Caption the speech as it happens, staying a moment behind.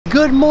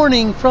Good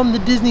morning from the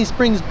Disney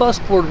Springs bus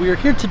board. We are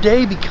here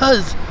today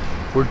because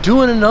we're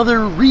doing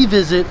another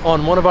revisit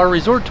on one of our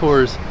resort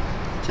tours.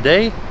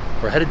 Today,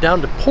 we're headed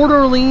down to Port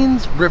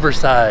Orleans,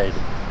 Riverside.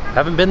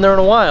 Haven't been there in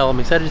a while. I'm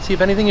excited to see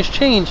if anything has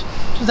changed.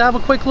 Just have a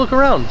quick look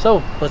around.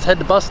 So let's head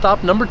to bus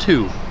stop number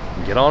 2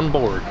 and get on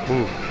board.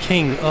 Ooh,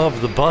 king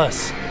of the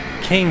bus.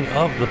 King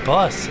of the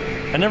bus.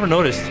 I never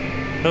noticed.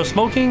 No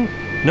smoking,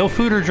 no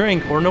food or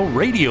drink, or no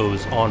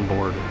radios on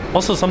board.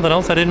 Also, something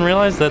else I didn't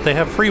realize, that they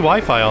have free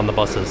Wi-Fi on the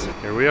buses.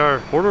 Here we are,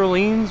 Port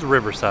Orleans,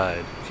 Riverside.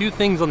 A few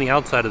things on the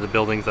outside of the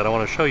buildings that I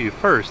want to show you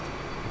first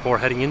before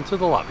heading into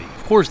the lobby.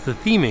 Of course, the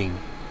theming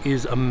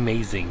is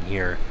amazing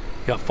here.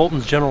 You got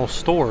Fulton's General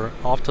Store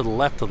off to the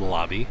left of the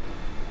lobby.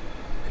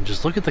 And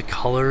just look at the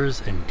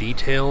colors and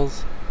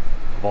details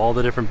of all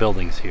the different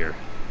buildings here.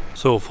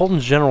 So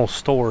Fulton's General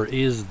Store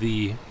is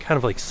the kind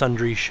of like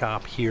sundry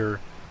shop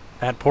here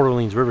at Port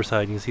Orleans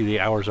Riverside. You can see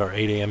the hours are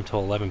 8 a.m. till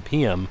 11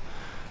 p.m.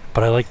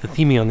 But I like the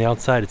theming on the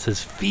outside. It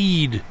says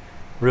feed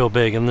real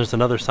big, and there's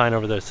another sign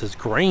over there that says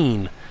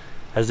grain,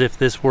 as if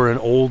this were an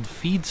old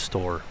feed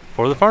store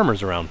for the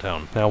farmers around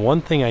town. Now,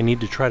 one thing I need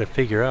to try to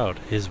figure out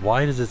is,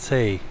 why does it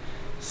say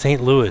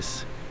St.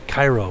 Louis,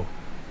 Cairo,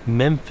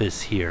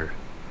 Memphis here?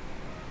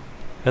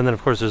 And then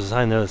of course there's a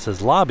sign there that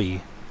says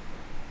lobby.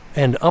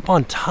 And up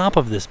on top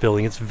of this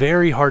building, it's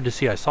very hard to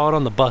see. I saw it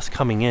on the bus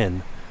coming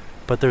in,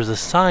 but there's a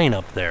sign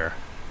up there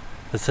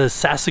that says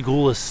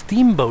Sassagoula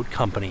Steamboat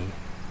Company.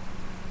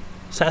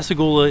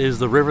 Sassagoula is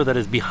the river that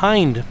is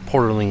behind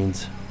Port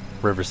Orleans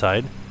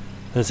Riverside.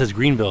 And it says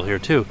Greenville here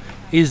too.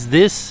 Is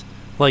this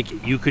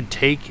like you could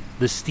take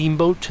the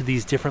steamboat to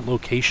these different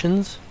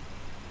locations?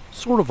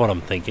 Sort of what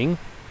I'm thinking,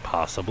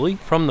 possibly.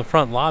 From the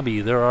front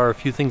lobby, there are a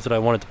few things that I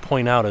wanted to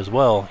point out as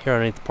well. Here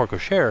underneath the Porco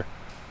Share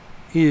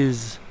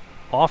is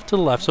off to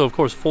the left. So of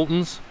course,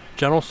 Fulton's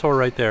General Store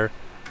right there.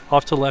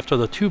 Off to the left are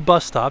the 2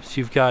 bus stops.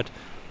 You've got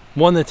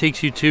one that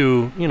takes you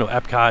to, you know,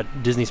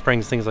 Epcot, Disney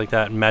Springs, things like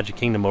that, and Magic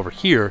Kingdom over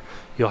here.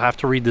 You'll have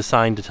to read the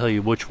sign to tell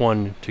you which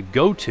one to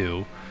go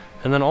to.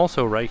 And then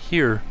also right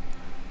here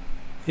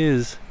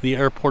is the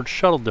airport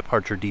shuttle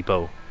departure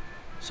depot.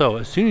 So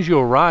as soon as you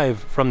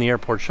arrive from the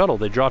airport shuttle,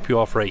 they drop you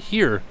off right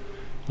here.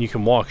 You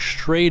can walk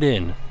straight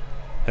in.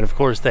 And of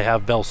course they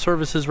have Bell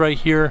Services right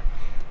here.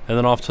 And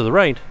then off to the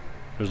right,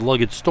 there's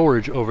luggage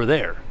storage over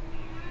there.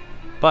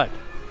 But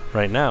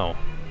right now,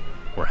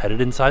 we're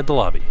headed inside the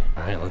lobby.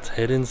 All right, let's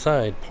head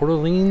inside Port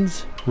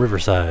Orleans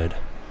Riverside.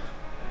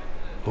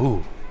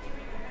 Ooh,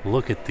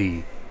 look at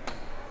the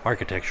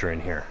architecture in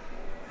here.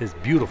 It's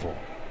beautiful.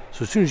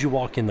 So as soon as you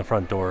walk in the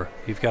front door,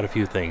 you've got a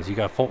few things. You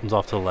got Fulton's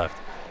off to the left.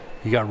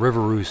 You got River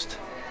Roost,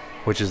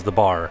 which is the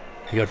bar.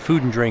 You got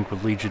food and drink,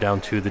 which leads you down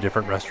to the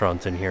different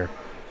restaurants in here.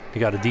 You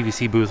got a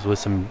DVC booth with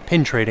some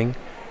pin trading.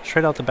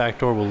 Straight out the back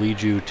door will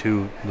lead you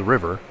to the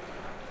river.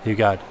 You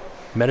got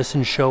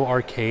Medicine Show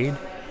Arcade,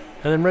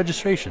 and then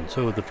registration.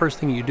 So the first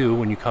thing you do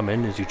when you come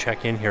in is you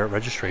check in here at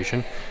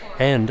registration.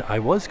 And I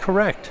was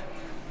correct.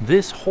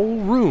 This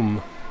whole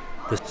room,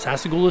 the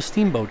Sassagoula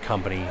Steamboat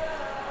Company,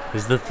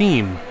 is the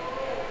theme.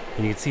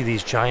 And you can see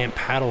these giant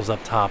paddles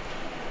up top,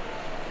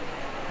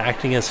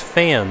 acting as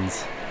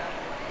fans,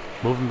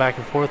 moving back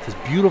and forth. This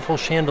beautiful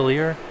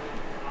chandelier.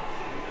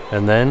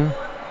 And then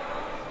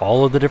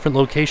all of the different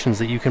locations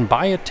that you can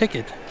buy a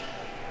ticket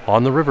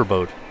on the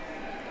riverboat.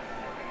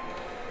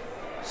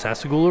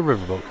 Sassagoula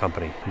Riverboat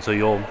Company. And so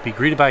you'll be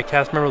greeted by a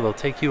cast member. They'll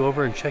take you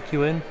over and check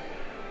you in.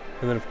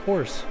 And then of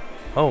course,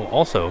 oh,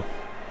 also,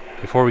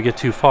 before we get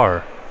too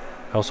far,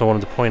 I also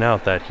wanted to point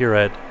out that here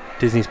at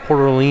Disney's Port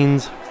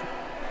Orleans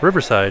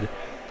Riverside,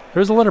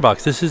 there's a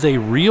letterbox. This is a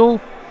real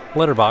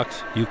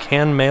letterbox. You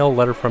can mail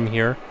letter from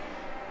here.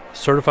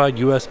 Certified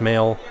U.S.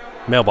 mail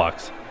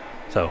mailbox.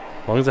 So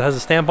as long as it has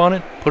a stamp on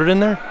it, put it in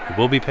there, it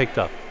will be picked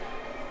up.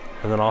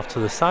 And then off to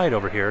the side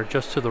over here,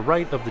 just to the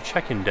right of the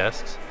check-in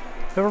desks,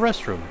 we have a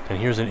restroom. And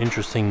here's an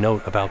interesting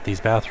note about these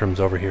bathrooms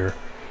over here,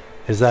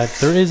 is that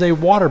there is a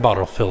water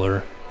bottle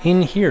filler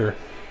in here,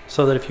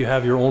 so that if you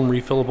have your own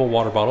refillable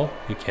water bottle,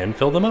 you can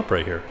fill them up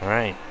right here. All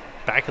right,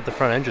 back at the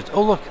front entrance.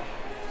 Oh look,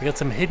 we got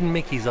some hidden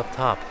Mickeys up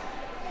top.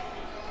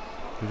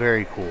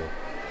 Very cool.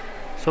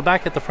 So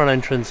back at the front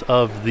entrance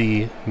of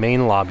the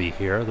main lobby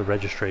here, the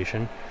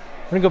registration,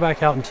 we're gonna go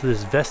back out into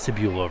this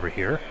vestibule over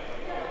here.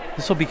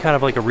 This will be kind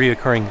of like a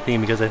reoccurring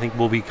theme because I think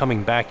we'll be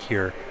coming back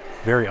here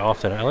very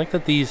often. I like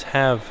that these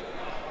have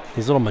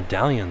these little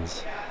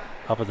medallions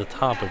up at the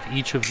top of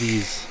each of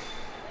these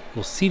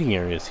little seating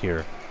areas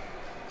here.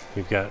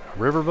 You've got a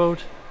riverboat,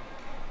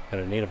 got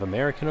a Native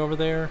American over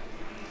there,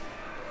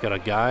 you've got a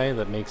guy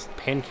that makes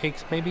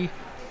pancakes maybe,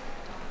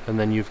 and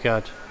then you've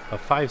got a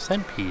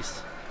 5-cent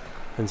piece.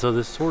 And so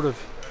this sort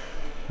of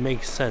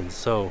makes sense.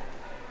 So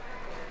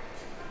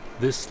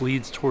this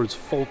leads towards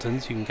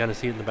Fulton's. You can kind of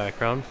see it in the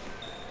background.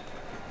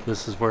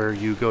 This is where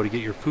you go to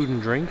get your food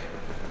and drink.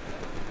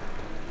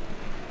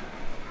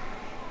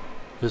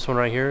 This one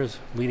right here is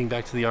leading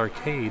back to the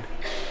arcade.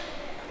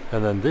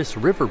 And then this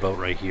riverboat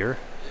right here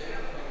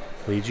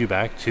leads you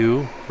back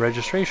to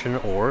registration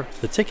or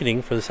the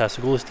ticketing for the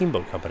Sassagoula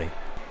Steamboat Company.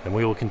 And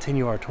we will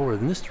continue our tour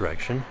in this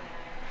direction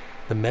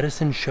the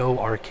Medicine Show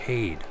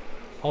Arcade.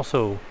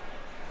 Also,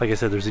 like I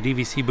said, there's a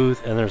DVC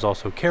booth and there's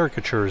also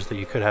caricatures that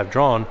you could have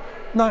drawn.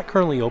 Not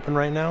currently open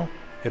right now.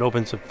 It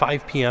opens at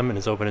 5 p.m. and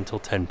is open until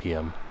 10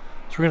 p.m.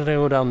 So we're gonna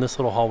go down this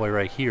little hallway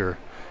right here,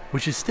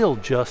 which is still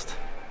just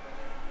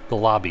the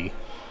lobby.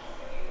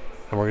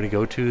 And we're gonna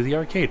go to the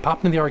arcade.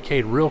 Pop into the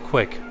arcade real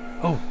quick.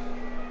 Oh,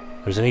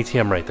 there's an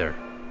ATM right there.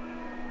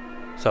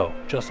 So,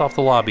 just off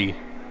the lobby,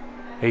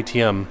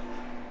 ATM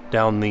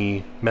down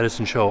the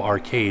Medicine Show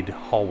Arcade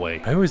hallway.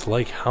 I always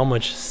like how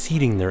much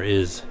seating there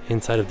is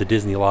inside of the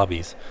Disney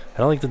lobbies. I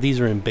don't like that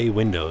these are in bay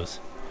windows.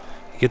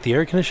 You get the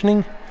air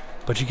conditioning,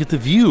 but you get the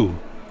view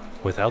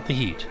without the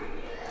heat.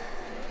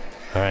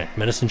 All right,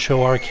 Medicine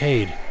Show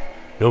Arcade.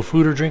 No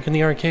food or drink in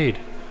the arcade.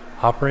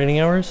 Operating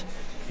hours,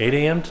 8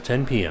 a.m. to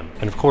 10 p.m.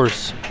 And of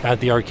course,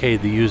 at the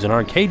arcade, they use an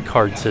arcade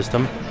card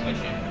system,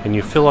 and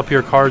you fill up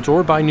your cards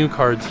or buy new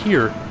cards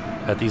here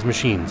at these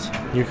machines.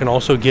 You can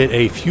also get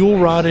a fuel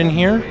rod in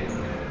here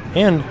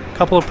and a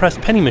couple of pressed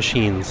penny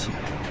machines.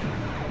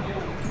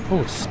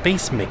 Oh,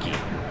 Space Mickey.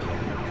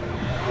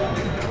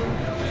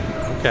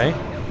 Okay.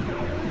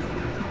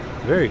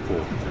 Very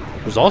cool.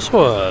 There's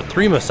also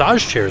three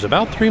massage chairs,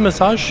 about 3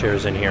 massage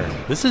chairs in here.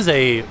 This is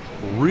a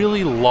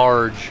really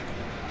large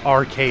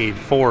arcade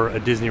for a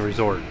Disney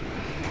resort.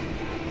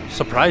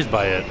 Surprised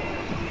by it.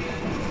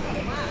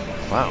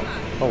 Wow,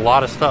 a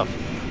lot of stuff.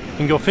 You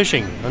can go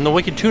fishing in the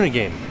Wicked Tuna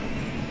game.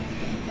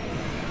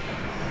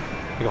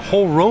 Like a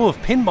whole row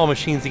of pinball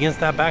machines against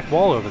that back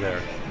wall over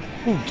there.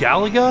 Ooh,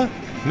 Galaga,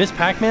 Miss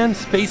Pac-Man,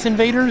 Space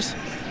Invaders.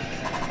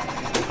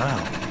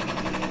 Wow.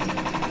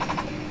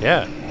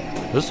 Yeah,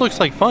 this looks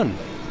like fun.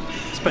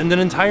 Spend an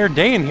entire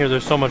day in here,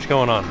 there's so much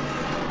going on.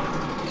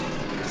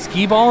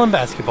 Skee ball and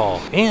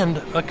basketball. And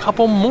a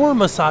couple more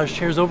massage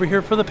chairs over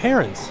here for the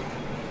parents.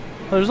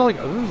 There's a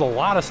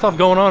lot of stuff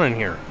going on in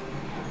here.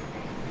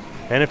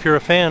 And if you're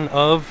a fan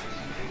of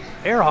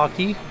air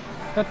hockey,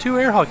 got 2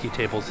 air hockey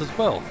tables as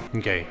well.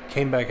 Okay,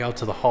 came back out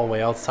to the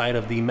hallway outside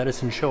of the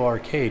Medicine Show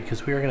Arcade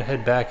because we are gonna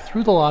head back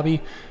through the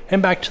lobby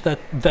and back to that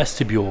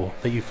vestibule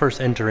that you first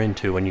enter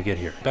into when you get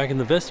here. Back in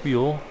the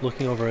vestibule,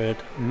 looking over at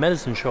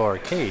Medicine Show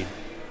Arcade,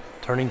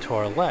 turning to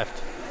our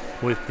left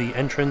with the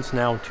entrance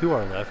now to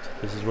our left.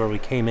 This is where we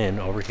came in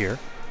over here.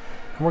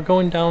 And we're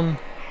going down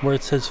where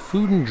it says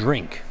food and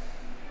drink.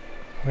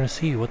 We're gonna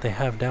see what they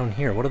have down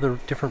here. What are the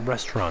different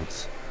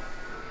restaurants?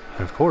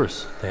 And of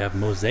course, they have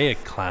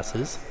mosaic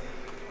classes,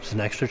 which is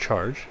an extra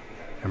charge.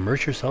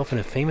 Immerse yourself in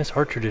a famous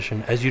art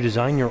tradition as you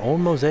design your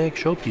own mosaic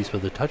showpiece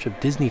with a touch of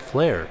Disney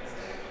flair.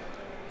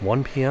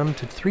 1 p.m.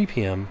 to 3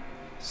 p.m.,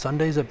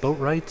 Sundays at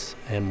Boatwright's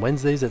and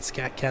Wednesdays at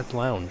Scat Cat's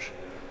Lounge.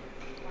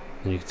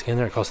 And you can scan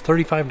there. It costs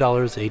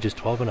 $35, ages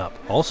 12 and up.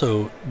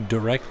 Also,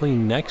 directly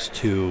next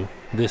to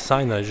this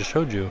sign that I just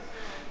showed you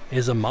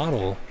is a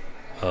model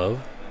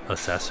of a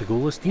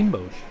Sassagoula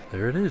steamboat.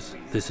 There it is.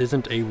 This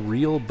isn't a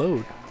real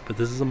boat, but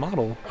this is a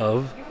model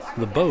of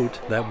the boat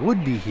that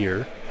would be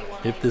here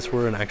if this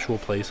were an actual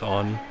place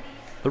on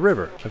the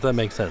river, if that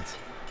makes sense.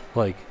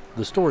 Like,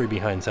 the story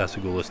behind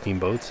Sassagoula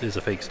Steamboats is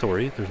a fake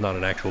story. There's not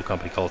an actual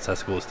company called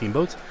Sassagoula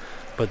Steamboats,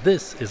 but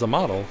this is a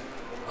model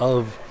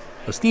of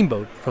a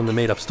steamboat from the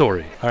made-up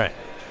story. All right,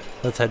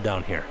 let's head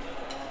down here.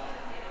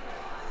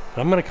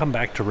 I'm gonna come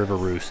back to River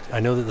Roost. I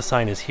know that the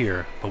sign is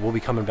here, but we'll be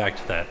coming back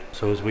to that.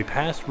 So as we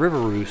pass River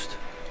Roost,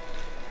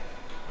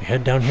 we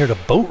head down here to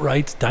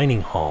Boatwright's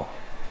Dining Hall.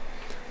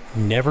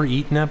 Never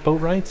eaten at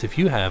Boatwright's? If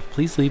you have,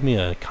 please leave me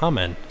a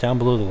comment down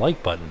below the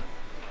like button.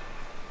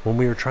 When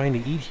we were trying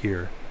to eat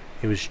here,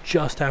 it was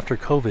just after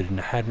COVID and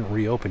it hadn't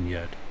reopened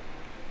yet.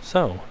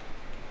 So,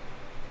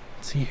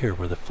 let's see here,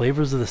 where the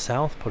flavors of the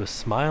South put a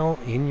smile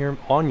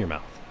on your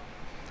mouth.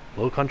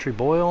 Low Country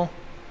Boil,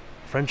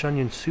 French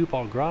onion soup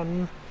au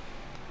gratin.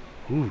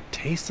 Ooh,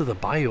 Taste of the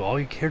Bayou, all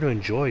you care to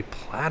enjoy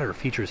platter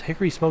features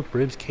hickory smoked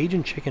ribs,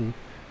 Cajun chicken,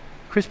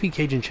 crispy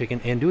Cajun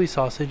chicken, andouille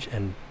sausage,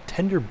 and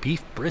tender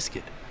beef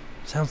brisket.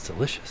 Sounds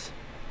delicious.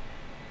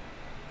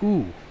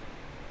 Ooh.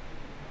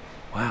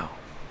 Wow.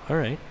 All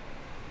right.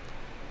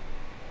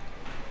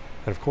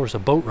 And of course, a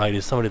Boatwright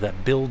is somebody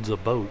that builds a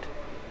boat.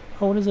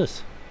 Oh, what is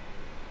this?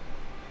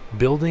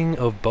 Building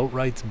of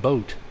Boatwright's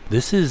boat.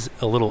 This is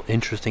a little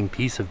interesting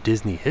piece of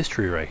Disney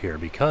history right here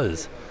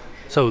because,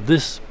 so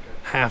this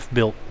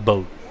half-built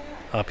boat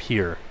up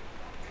here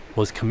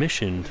was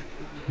commissioned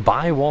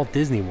by Walt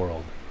Disney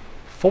World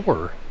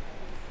for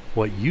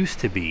what used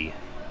to be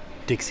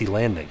Dixie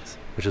Landings,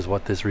 which is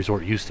what this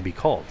resort used to be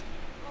called.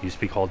 It used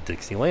to be called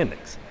Dixie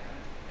Landings.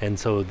 And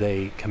so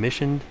they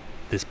commissioned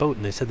this boat,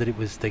 and they said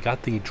that they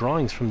got the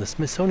drawings from the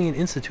Smithsonian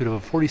Institute of a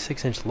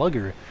 46-inch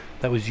lugger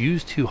that was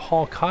used to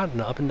haul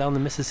cotton up and down the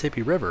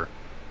Mississippi River.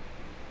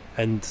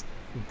 And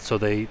so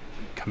they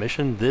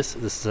commissioned this.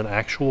 This is an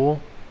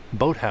actual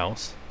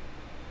boathouse.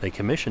 They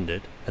commissioned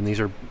it, and these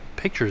are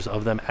pictures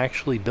of them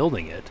actually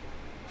building it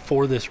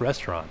for this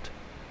restaurant.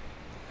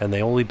 And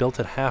they only built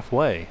it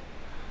halfway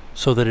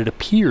so that it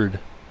appeared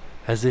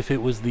as if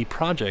it was the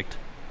project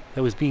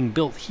that was being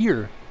built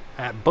here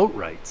at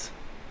Boatwright's,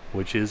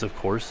 which is, of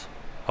course,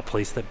 a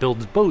place that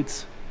builds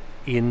boats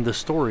in the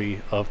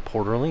story of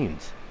Port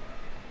Orleans.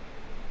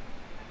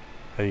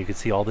 And you can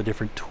see all the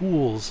different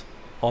tools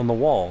on the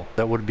wall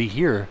that would be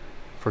here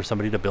for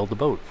somebody to build a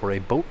boat, for a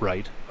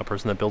boatwright, a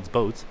person that builds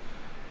boats,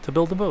 to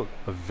build a boat.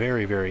 A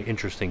very, very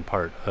interesting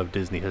part of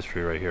Disney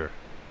history right here.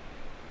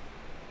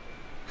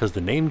 Because the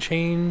name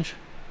change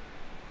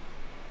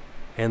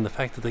and the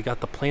fact that they got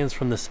the plans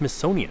from the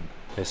Smithsonian.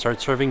 They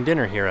start serving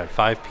dinner here at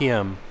 5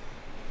 p.m.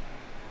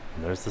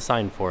 And there's the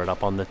sign for it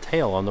up on the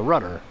tail, on the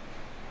rudder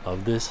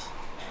of this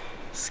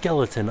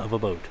skeleton of a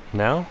boat.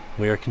 Now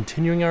we are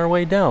continuing our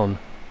way down.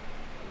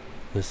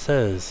 This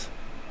says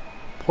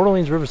Port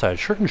Orleans Riverside,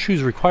 shirt and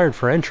shoes required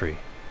for entry.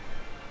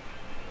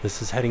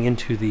 This is heading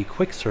into the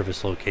quick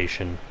service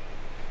location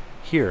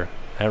here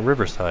at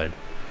Riverside.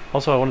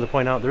 Also, I wanted to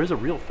point out there is a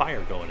real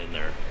fire going in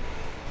there.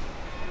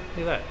 Look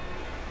at that.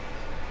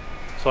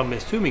 So I'm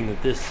assuming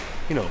that this,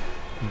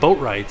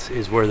 Boatwrights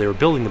is where they were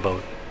building the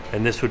boat,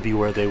 and this would be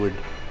where they would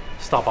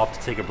stop off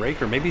to take a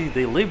break, or maybe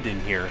they lived in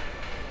here,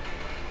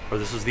 or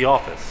this was the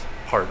office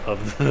part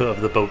of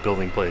the boat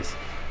building place,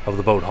 of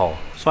the boat hall.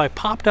 So I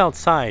popped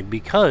outside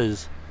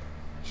because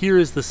here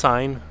is the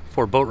sign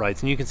for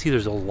Boatwrights, and you can see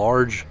there's a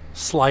large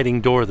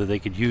sliding door that they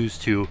could use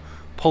to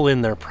pull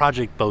in their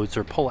project boats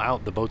or pull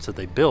out the boats that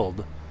they build.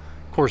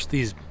 Of course,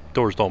 these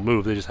doors don't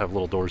move, they just have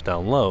little doors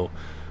down low.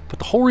 But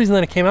the whole reason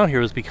that I came out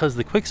here was because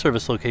the quick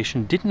service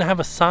location didn't have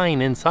a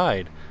sign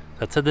inside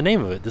that said the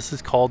name of it. This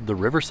is called the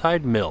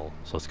Riverside Mill.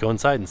 So let's go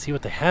inside and see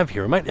what they have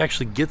here. We might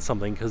actually get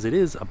something because it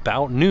is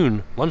about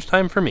noon,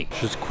 lunchtime for me.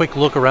 Just a quick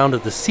look around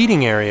at the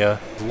seating area.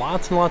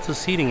 Lots and lots of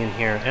seating in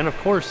here. And of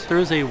course, there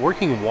is a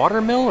working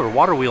water mill or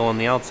water wheel on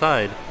the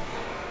outside.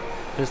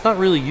 And it's not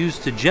really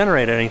used to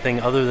generate anything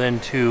other than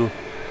to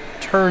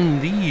turn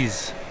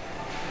these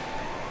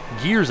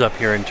gears up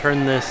here and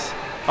turn this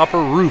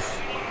upper roof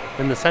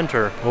in the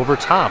center over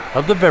top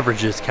of the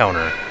beverages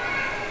counter.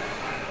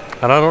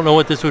 And I don't know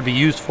what this would be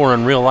used for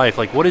in real life.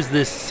 Like, what is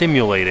this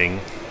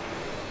simulating?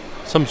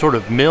 Some sort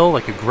of mill,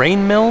 like a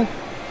grain mill?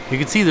 You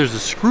can see there's a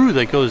screw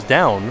that goes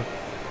down,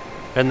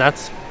 and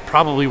that's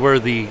probably where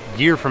the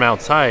gear from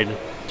outside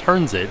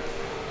turns it.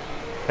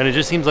 And it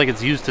just seems like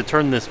it's used to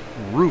turn this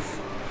roof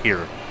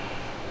here.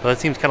 But that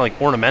seems kind of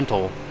like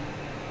ornamental.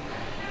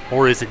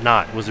 Or is it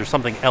not? Was there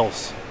something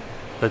else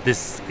that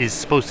this is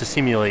supposed to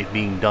simulate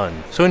being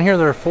done? So in here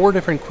there are 4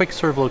 different quick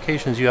serve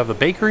locations. You have a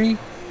bakery,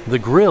 the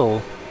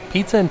grill,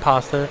 pizza and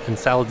pasta, and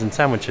salads and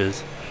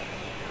sandwiches.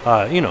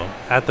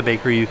 At the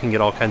bakery you can get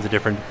all kinds of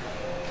different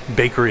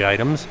bakery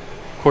items.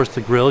 Of course,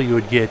 the grill, you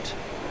would get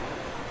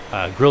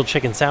a grilled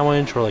chicken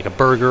sandwich or like a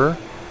burger.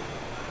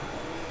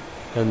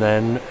 And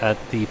then at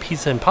the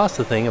pizza and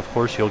pasta thing, of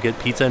course, you'll get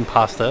pizza and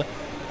pasta.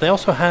 They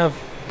also have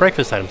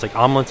breakfast items like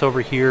omelets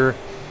over here,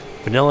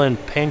 vanilla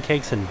and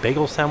pancakes and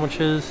bagel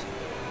sandwiches.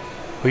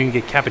 Or you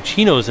can get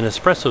cappuccinos and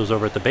espressos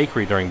over at the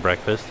bakery during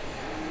breakfast.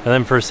 And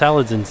then for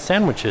salads and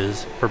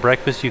sandwiches, for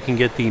breakfast you can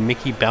get the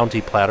Mickey Bounty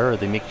Platter or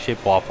the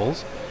Mickey-shaped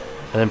waffles.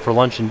 And then for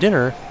lunch and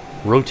dinner,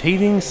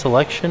 rotating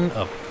selection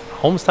of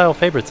home-style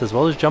favorites as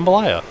well as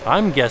jambalaya.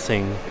 I'm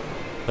guessing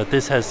that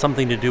this has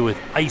something to do with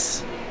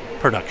ice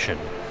production,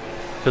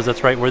 because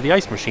that's right where the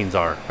ice machines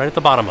are, right at the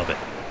bottom of it.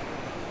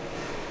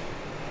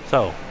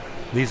 So,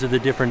 these are the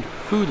different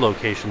food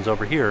locations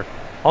over here.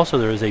 Also,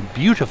 there is a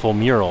beautiful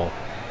mural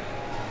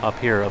up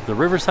here of the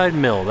Riverside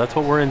Mill. That's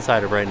what we're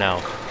inside of right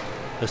now.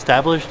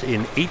 Established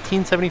in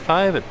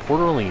 1875 at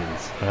Port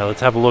Orleans. All right,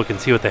 let's have a look and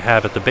see what they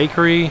have at the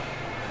bakery,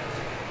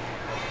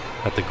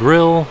 at the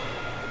grill,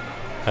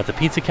 at the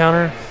pizza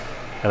counter,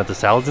 and at the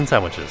salads and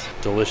sandwiches.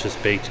 Delicious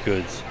baked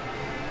goods.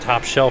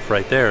 Top shelf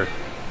right there.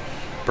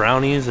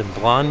 Brownies and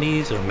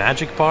blondies or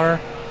magic bar.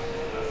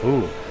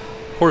 Ooh.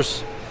 Of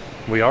course,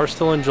 we are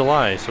still in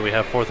July, so we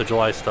have 4th of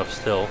July stuff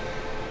still.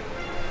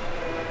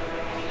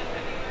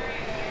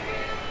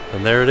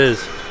 And there it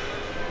is.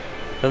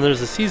 Then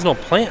there's a seasonal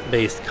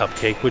plant-based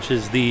cupcake, which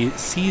is the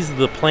Seize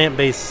the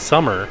Plant-Based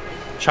Summer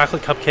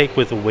chocolate cupcake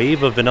with a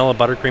wave of vanilla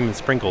buttercream and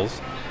sprinkles.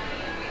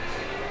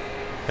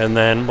 And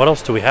then what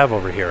else do we have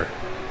over here?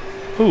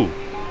 Ooh,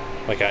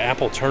 like an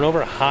apple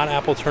turnover, a hot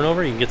apple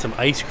turnover. You can get some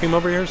ice cream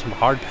over here, some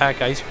hard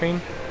pack ice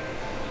cream.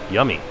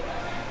 Yummy.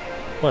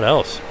 What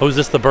else? Oh, is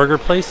this the burger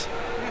place?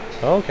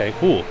 Oh, okay,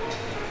 cool.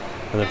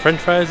 And then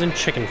french fries and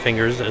chicken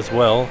fingers as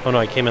well. Oh no,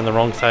 I came in the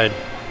wrong side.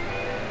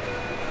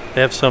 They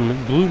have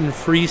some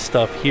gluten-free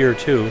stuff here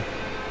too.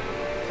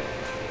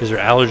 These are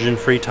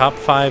allergen-free, top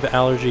 9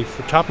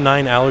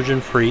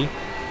 allergen-free.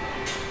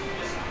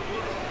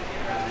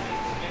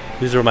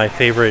 These are my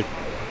favorite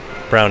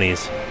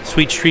brownies.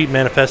 Sweet Street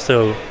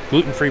Manifesto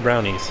gluten-free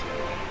brownies.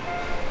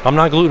 I'm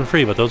not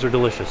gluten-free, but those are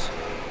delicious.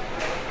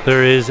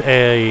 There is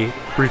a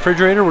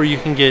refrigerator where you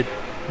can get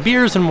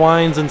beers and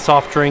wines and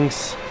soft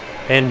drinks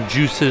and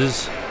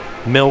juices,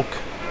 milk,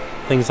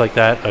 things like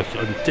that.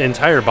 An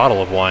entire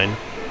bottle of wine,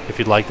 if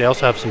you'd like. They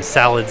also have some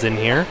salads in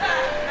here,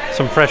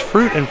 some fresh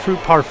fruit and fruit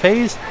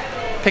parfaits,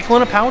 pickle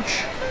in a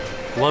pouch.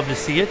 Love to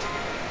see it.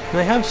 And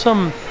they have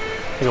some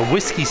like a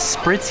whiskey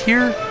spritz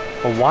here,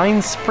 a wine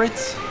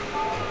spritz.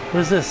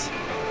 What is this?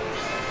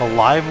 A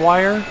live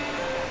wire?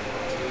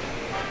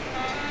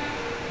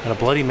 and a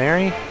Bloody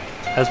Mary,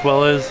 as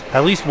well as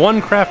at least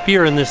one craft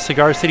beer in this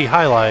Cigar City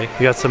High Life.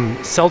 We got some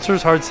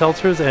seltzers, hard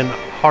seltzers, and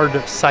hard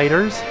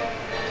ciders,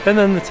 and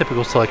then the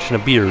typical selection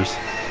of beers.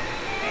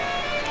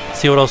 Let's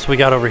see what else we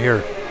got over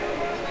here.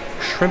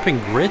 Shrimp and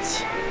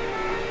grits,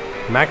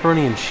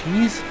 macaroni and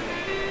cheese.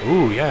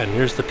 Ooh, yeah, and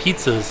here's the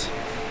pizzas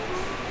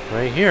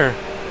right here.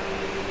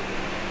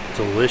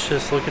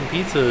 Delicious looking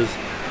pizzas,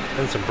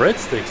 and some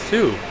breadsticks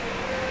too.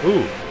 Ooh,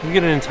 you can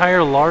get an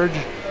entire large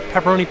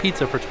pepperoni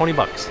pizza for 20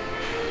 bucks.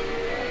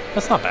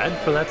 That's not bad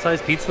for that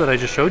size pizza that I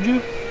just showed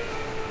you.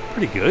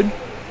 Pretty good.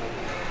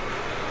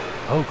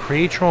 Oh,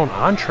 create your own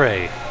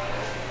entree.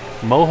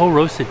 Mojo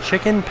roasted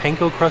chicken,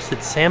 panko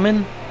crusted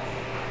salmon,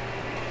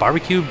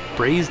 barbecue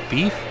braised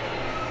beef.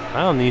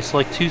 Wow, and then you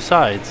select 2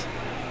 sides.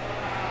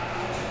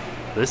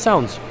 This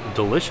sounds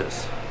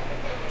delicious.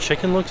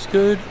 Chicken looks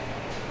good.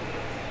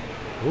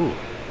 Ooh.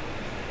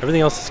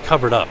 Everything else is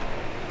covered up,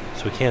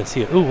 so we can't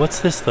see it. Ooh, what's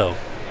this though?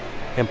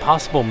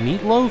 Impossible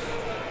meatloaf?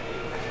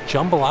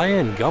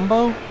 Jambalaya and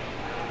gumbo?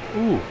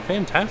 Ooh,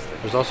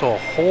 fantastic. There's also a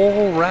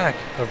whole rack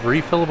of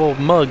refillable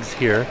mugs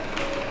here,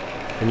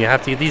 and you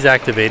have to get these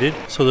activated.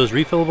 So those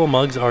refillable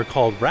mugs are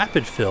called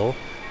Rapid Fill.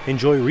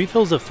 Enjoy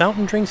refills of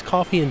fountain drinks,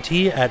 coffee, and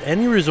tea at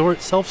any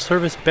resort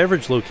self-service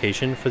beverage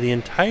location for the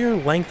entire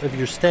length of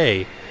your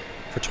stay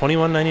for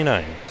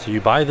 $21.99. So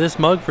you buy this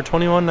mug for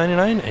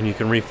 $21.99 and you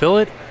can refill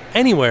it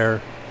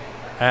anywhere.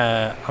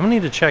 I'm gonna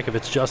need to check if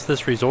it's just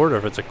this resort or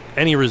if it's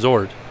any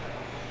resort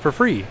for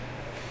free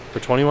for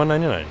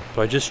 $21.99.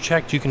 So I just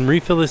checked, you can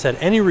refill this at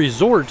any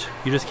resort,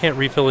 you just can't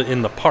refill it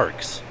in the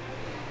parks.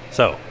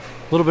 So,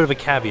 a little bit of a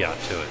caveat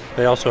to it.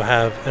 They also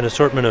have an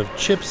assortment of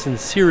chips and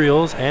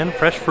cereals and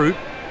fresh fruit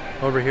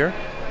over here.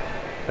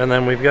 And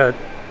then we've got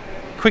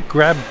quick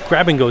grab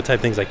and go type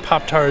things like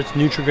Pop-Tarts,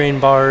 Nutri-Grain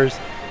bars,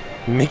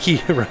 Mickey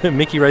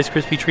Rice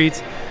Krispie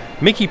treats,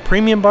 Mickey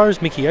premium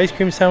bars, Mickey ice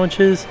cream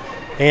sandwiches,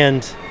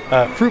 and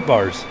fruit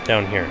bars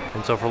down here.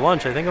 And so for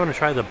lunch, I think I'm gonna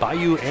try the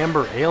Bayou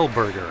Amber Ale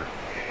Burger.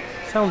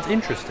 Sounds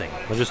interesting.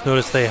 I just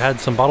noticed they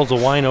had some bottles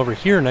of wine over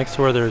here next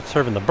to where they're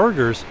serving the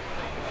burgers.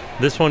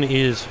 This one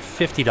is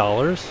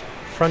 $50.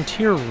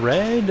 Frontier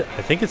Red,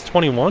 I think it's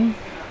 21.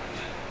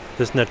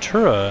 This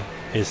Natura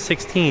is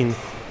 16,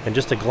 and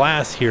just a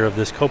glass here of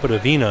this Copa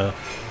Divina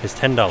is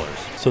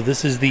 $10. So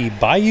this is the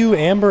Bayou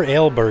Amber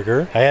Ale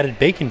Burger. I added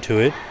bacon to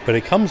it, but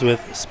it comes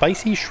with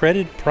spicy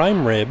shredded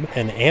prime rib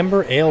and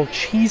amber ale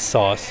cheese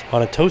sauce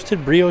on a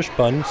toasted brioche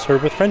bun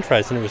served with french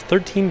fries, and it was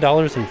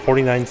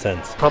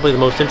 $13.49. Probably the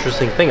most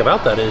interesting thing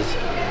about that is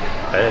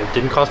it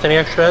didn't cost any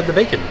extra to add the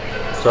bacon,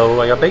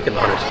 so I got bacon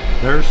on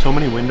it. There are so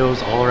many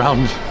windows all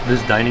around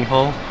this dining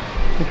hall.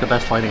 I think the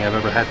best lighting I've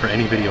ever had for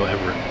any video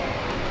ever.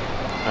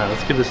 Alright,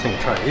 let's give this thing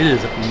a try. It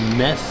is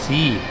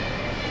messy,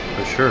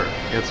 for sure.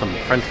 Get some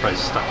french fries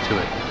stuck to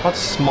it. A lot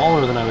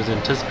smaller than I was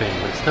anticipating,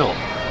 but it still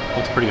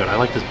looks pretty good. I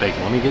like this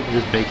bacon. Let me get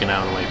this bacon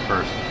out of the way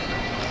first.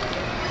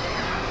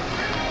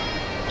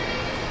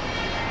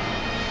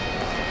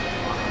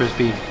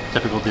 Crispy,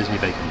 typical Disney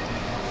bacon.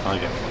 I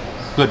like it.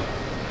 Good.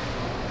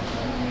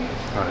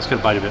 Alright, let's get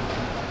a bite of it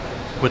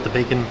with the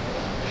bacon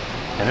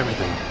and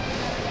everything.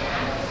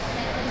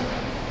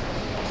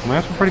 I mean,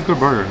 that's a pretty good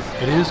burger.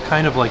 It is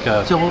kind of like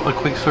still a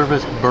quick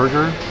service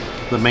burger.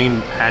 The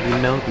main patty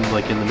milk,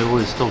 like in the middle,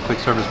 is still a quick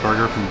service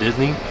burger from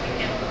Disney.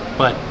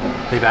 But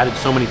they've added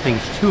so many things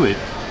to it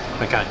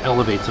that kind of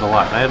elevates it a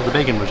lot. I added the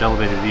bacon, which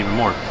elevated it even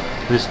more.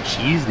 This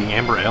cheese, the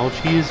amber ale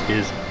cheese,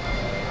 is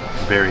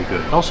very good.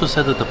 It also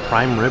said that the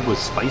prime rib was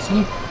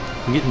spicy.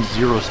 I'm getting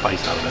 0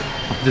 spice out of it.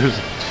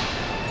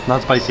 There's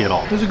not spicy at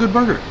all. It was a good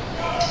burger.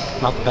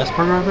 Not the best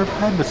burger I've ever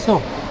had, but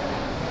still,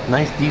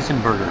 nice,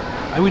 decent burger.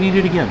 I would eat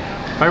it again.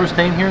 If I were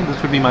staying here,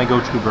 this would be my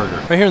go-to burger.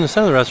 Right here in the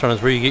center of the restaurant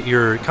is where you get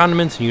your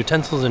condiments and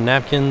utensils and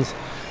napkins.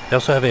 They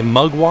also have a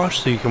mug wash,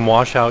 so you can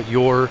wash out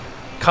your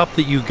cup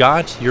that you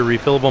got, your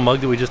refillable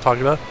mug that we just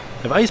talked about.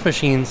 They have ice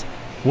machines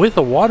with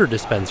a water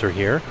dispenser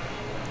here.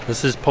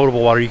 This is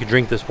potable water. You can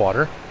drink this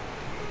water.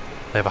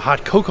 They have a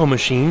hot cocoa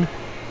machine.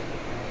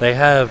 They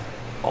have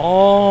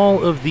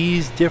all of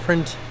these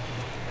different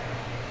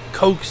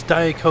Cokes,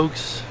 Diet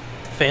Cokes,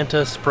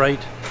 Fanta,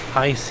 Sprite,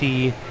 High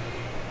C,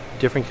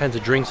 different kinds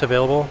of drinks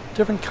available,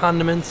 different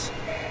condiments,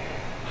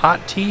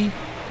 hot tea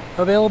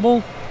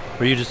available,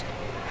 where you just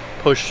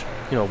push,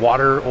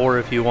 water, or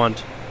if you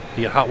want,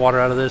 you get hot water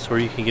out of this, or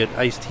you can get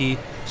iced tea,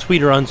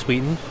 sweet or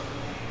unsweetened.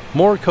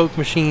 More Coke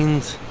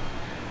machines,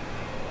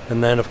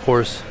 and then of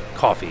course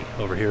coffee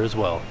over here as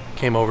well.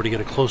 Came over to get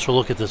a closer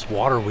look at this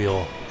water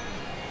wheel.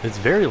 It's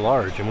very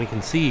large, and we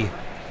can see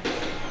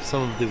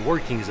some of the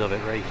workings of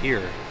it right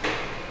here.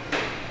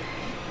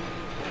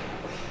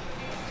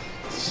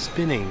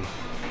 Spinning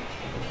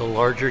the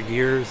larger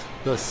gears,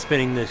 thus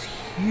spinning this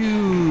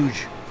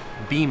huge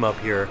beam up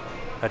here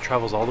that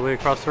travels all the way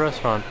across the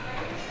restaurant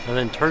and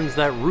then turns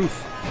that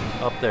roof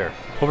up there.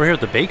 Over here at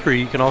the bakery,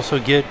 you can also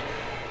get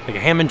like a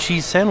ham and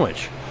cheese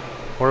sandwich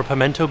or a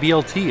pimento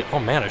BLT. Oh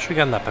man, I should have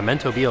gotten that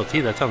pimento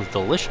BLT. That sounds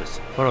delicious.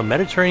 Or a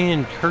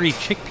Mediterranean curry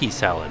chickpea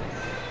salad.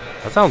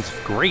 That sounds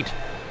great.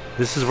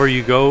 This is where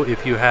you go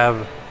if you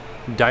have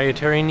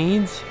dietary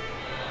needs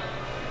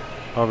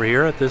over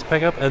here at this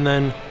pickup, and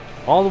then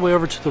all the way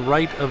over to the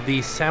right of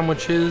the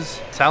salads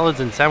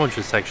and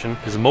sandwiches section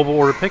is a mobile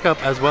order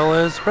pickup, as well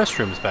as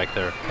restrooms back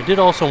there. I did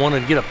also want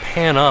to get a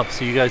pan up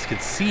so you guys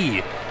could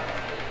see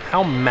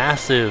how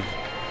massive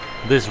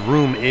this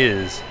room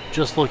is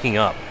just looking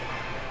up.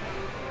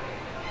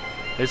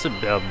 It's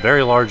a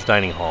very large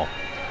dining hall.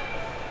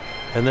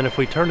 And then if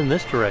we turn in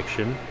this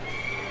direction,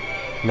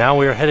 now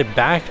we are headed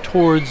back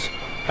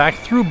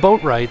through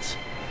Boatwright's,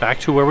 back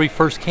to where we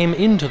first came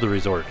into the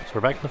resort. So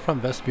we're back in the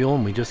front vestibule,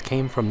 and we just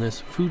came from this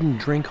food and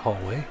drink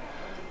hallway.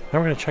 Now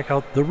we're gonna check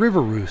out the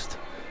River Roost,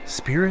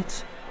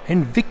 spirits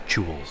and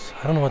victuals.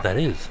 I don't know what that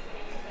is.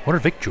 What are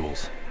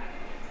victuals?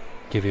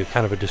 Give you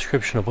kind of a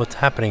description of what's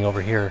happening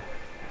over here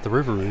at the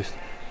River Roost.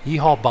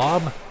 Yeehaw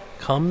Bob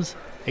comes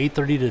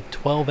 8:30 to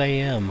 12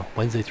 a.m.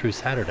 Wednesday through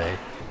Saturday.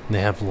 And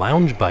they have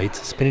lounge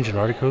bites, spinach and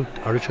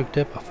artichoke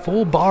dip, a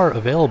full bar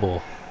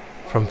available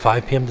from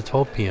 5 p.m. to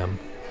 12 p.m.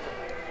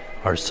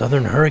 Our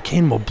southern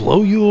hurricane will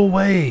blow you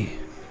away.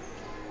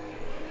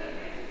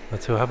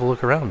 Let's go have a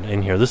look around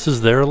in here. This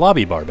is their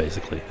lobby bar,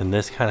 basically. And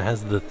this kind of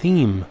has the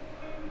theme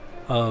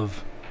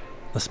of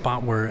the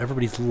spot where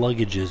everybody's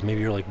luggage is. Maybe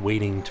you're like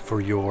waiting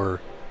for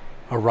your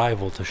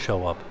arrival to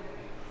show up.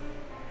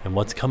 And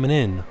what's coming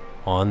in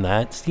on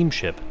that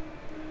steamship.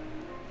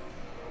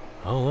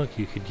 Oh, look,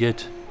 you could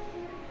get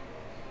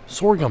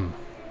sorghum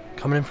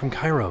coming in from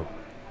Cairo.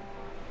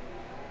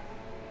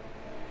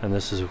 And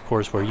this is, of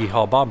course, where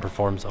Yeehaw Bob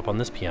performs, up on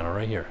this piano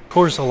right here. Of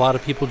course, a lot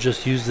of people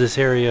just use this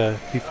area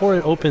before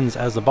it opens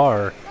as a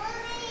bar,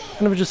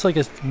 kind of just like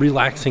a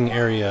relaxing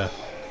area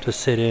to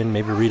sit in,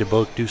 maybe read a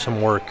book, do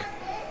some work.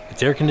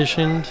 It's air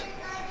conditioned,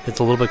 it's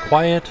a little bit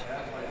quiet,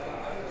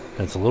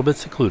 and it's a little bit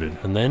secluded.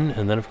 And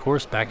then of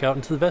course, back out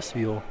into the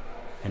vestibule,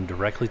 and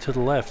directly to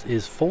the left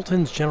is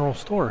Fulton's General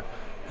Store.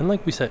 And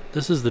like we said,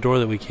 this is the door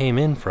that we came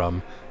in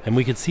from, and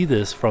we could see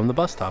this from the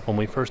bus stop when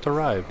we first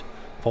arrived.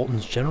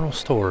 Fulton's General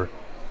Store.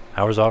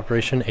 Hours of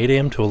operation, 8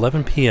 a.m. to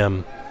 11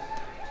 p.m.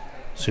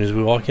 As soon as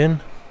we walk in,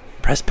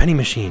 press penny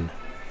machine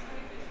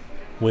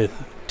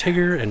with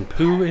Tigger and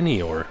Pooh and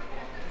Eeyore.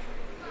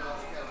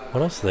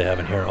 What else do they have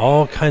in here?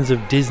 All kinds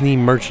of Disney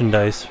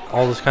merchandise,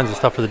 all those kinds of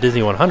stuff for the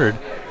Disney 100.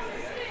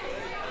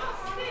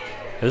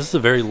 This is a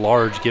very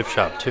large gift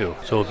shop too.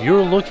 So if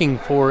you're looking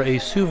for a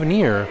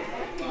souvenir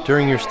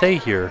during your stay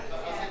here,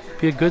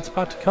 it'd be a good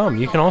spot to come.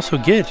 You can also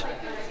get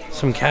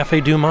some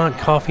Cafe Du Monde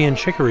coffee and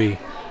chicory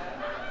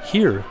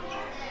here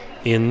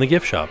in the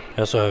gift shop.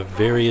 I also have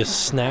various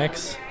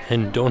snacks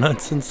and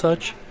donuts and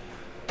such.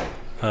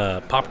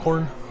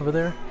 Popcorn over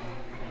there.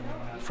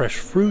 Fresh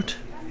fruit.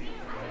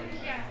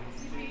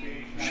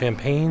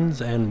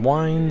 Champagnes and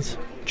wines.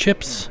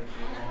 Chips.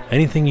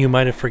 Anything you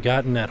might have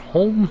forgotten at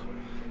home.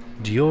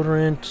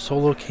 Deodorant,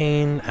 Solo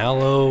Cane,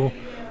 aloe,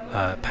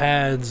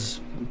 pads,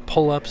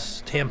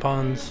 pull-ups,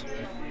 tampons.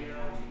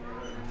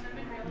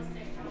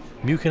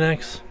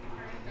 Mucinex.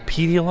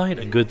 Pedialyte,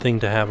 a good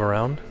thing to have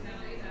around.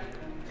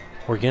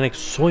 Organic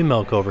soy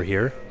milk over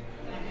here,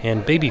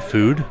 and baby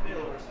food.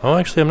 Oh,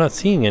 actually, I'm not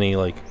seeing any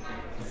like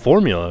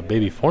formula,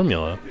 baby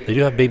formula. They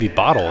do have baby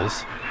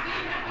bottles,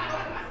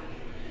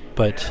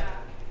 but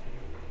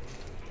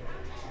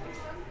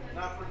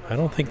I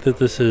don't think that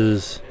this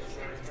is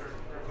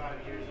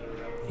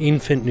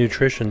infant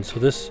nutrition. So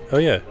this, oh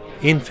yeah,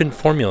 infant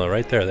formula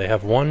right there. They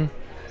have one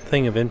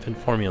thing of infant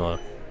formula.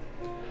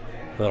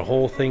 The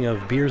whole thing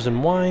of beers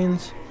and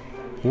wines,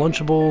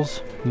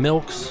 Lunchables,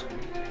 milks,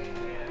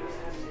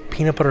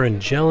 peanut butter and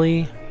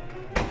jelly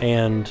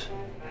and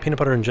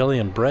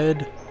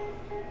bread,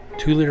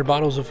 2-liter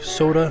bottles of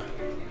soda,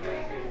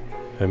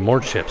 and more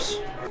chips.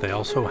 They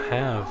also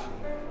have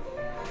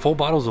full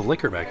bottles of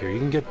liquor back here. You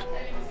can get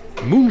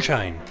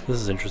moonshine. This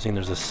is interesting.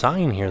 There's a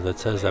sign here that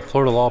says that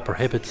Florida law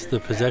prohibits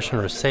the possession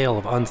or sale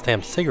of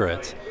unstamped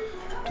cigarettes.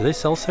 Do they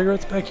sell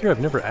cigarettes back here?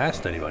 I've never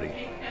asked anybody.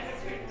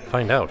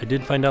 Find out. I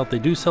did find out they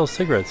do sell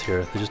cigarettes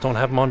here. They just don't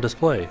have them on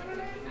display.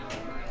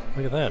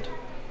 Look at that.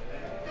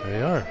 There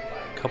they are.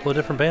 Couple of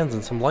different bands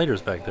and some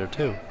lighters back there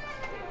too.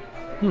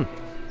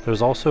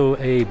 There's also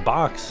a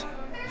box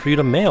for you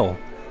to mail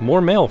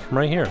more mail from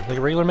right here, like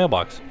a regular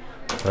mailbox.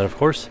 And then of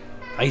course,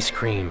 ice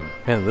cream.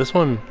 Man, this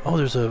one, oh,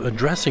 there's a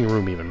dressing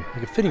room even,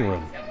 like a fitting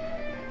room.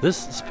 This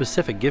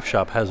specific gift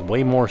shop has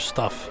way more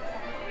stuff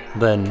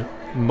than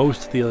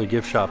most of the other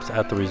gift shops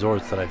at the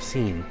resorts that I've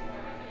seen.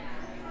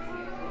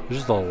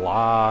 There's just a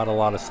lot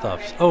of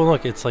stuff. Oh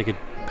look, it's like it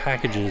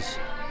packages,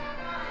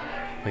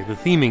 like the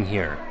theming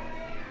here.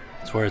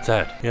 That's where it's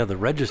at. Yeah, the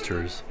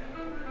registers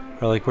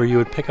are like where you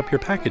would pick up your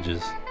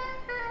packages.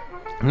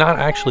 Not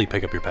actually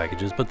pick up your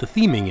packages, but the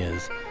theming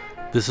is,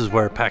 this is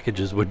where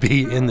packages would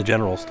be in the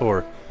general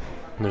store.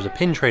 And there's a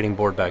pin trading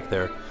board back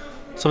there.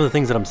 Some of the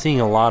things that I'm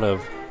seeing a lot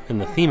of in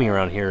the theming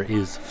around here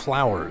is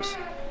flowers.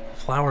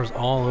 Flowers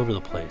all over the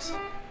place.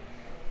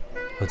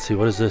 Let's see,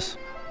 what is this?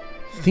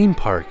 Theme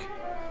park.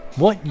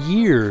 What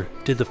year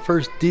did the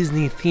first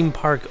Disney theme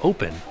park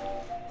open?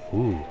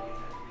 Ooh.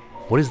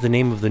 What is the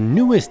name of the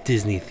newest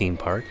Disney theme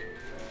park?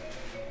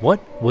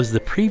 What was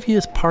the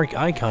previous park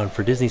icon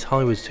for Disney's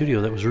Hollywood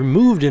studio that was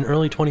removed in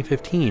early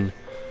 2015?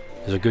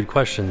 These are good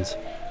questions.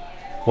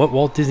 What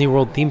Walt Disney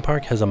World theme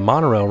park has a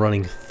monorail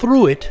running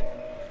through it?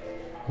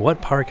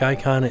 What park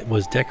icon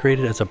was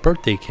decorated as a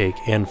birthday cake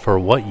and for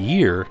what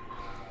year?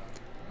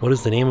 What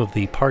is the name of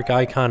the park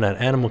icon at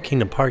Animal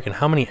Kingdom Park and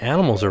how many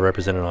animals are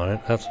represented on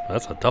it?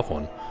 That's a tough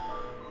one.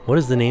 What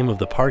is the name of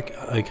the park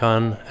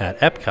icon at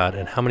Epcot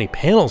and how many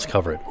panels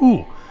cover it?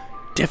 Ooh,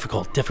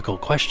 difficult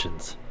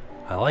questions.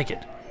 I like it.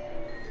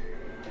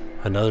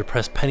 Another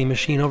press penny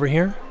machine over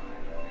here.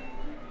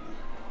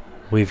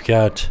 We've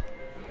got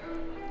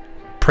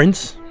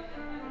Prince,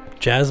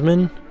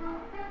 Jasmine,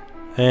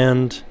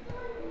 and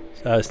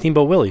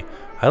Steamboat Willie.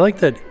 I like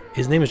that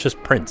his name is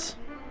just Prince.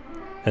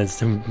 And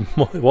it's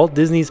Walt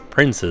Disney's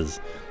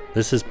Princes.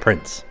 This is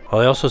Prince.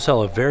 Well, they also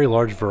sell a very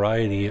large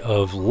variety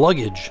of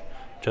luggage,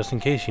 just in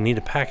case you need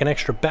to pack an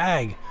extra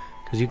bag,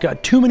 because you've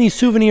got too many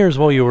souvenirs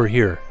while you were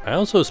here. I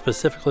also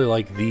specifically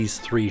like these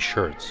 3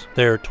 shirts.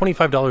 They're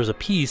 $25 a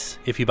piece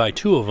if you buy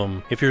 2 of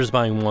them. If you're just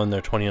buying one,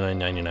 they're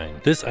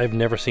 $29.99. This, I've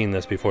never seen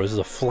this before. This is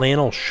a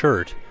flannel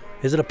shirt.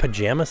 Is it a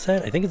pajama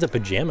set? I think it's a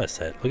pajama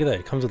set. Look at that,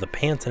 it comes with the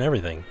pants and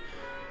everything.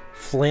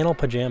 Flannel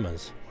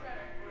pajamas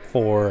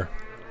for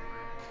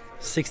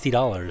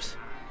 $60.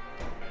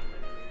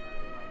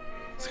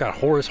 It's got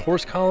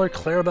horse collar,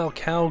 Clarabelle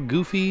cow,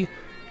 Goofy,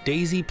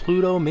 Daisy,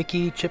 Pluto,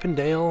 Mickey, Chip and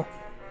Dale,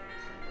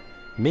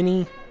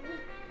 Minnie.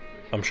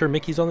 I'm sure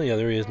Mickey's on the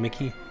other. There he is,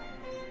 Mickey.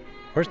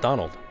 Where's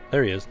Donald?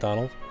 There he is,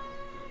 Donald.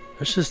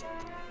 It's just,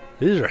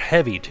 these are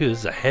heavy too. This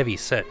is a heavy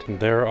set.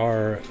 There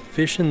are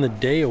Fish in the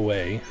Day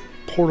Away,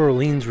 Port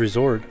Orleans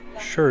Resort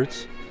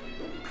shirts.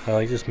 I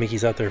like this.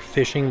 Mickey's out there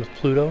fishing with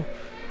Pluto.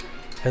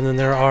 And then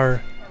there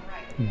are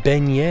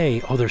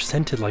beignet. Oh, they're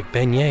scented like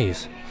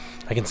beignets.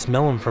 I can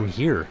smell them from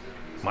here.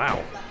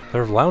 Wow.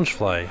 They're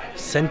Loungefly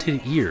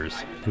scented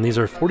ears. And these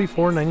are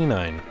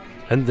 $44.99.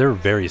 And they're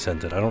very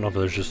scented. I don't know if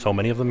there's just so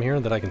many of them here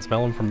that I can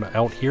smell them from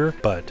out here,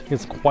 but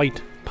it's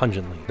quite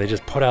pungently. They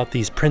just put out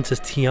these Princess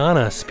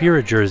Tiana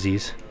spirit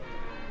jerseys.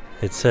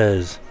 It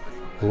says,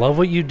 love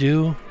what you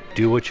do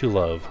what you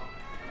love.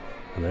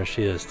 And there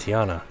she is,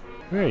 Tiana.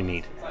 Very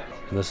neat.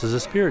 And this is a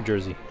spirit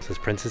jersey. It says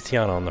Princess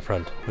Tiana on the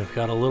front. We've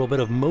got a little bit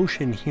of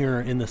motion here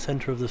in the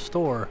center of the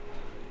store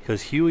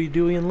because Huey,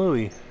 Dewey, and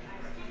Louie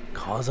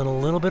causing a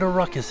little bit of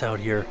ruckus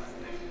out here.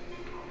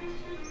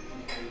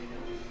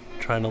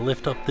 Trying to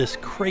lift up this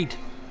crate.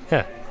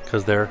 Yeah,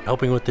 because they're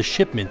helping with the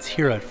shipments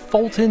here at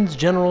Fulton's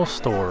General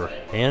Store.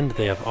 And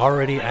they have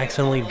already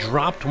accidentally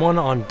dropped one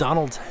on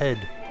Donald's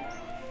head.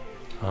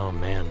 Oh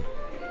man.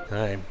 All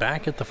right,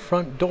 back at the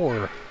front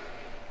door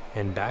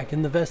and back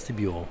in the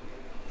vestibule.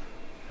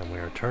 And we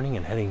are turning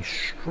and heading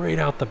straight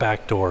out the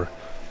back door.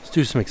 Let's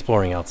do some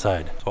exploring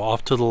outside. So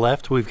off to the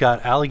left, we've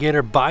got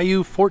Alligator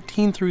Bayou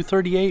 14 through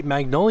 38,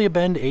 Magnolia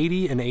Bend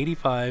 80 and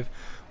 85,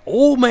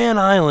 Old Man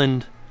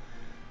Island.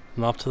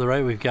 And off to the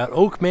right, we've got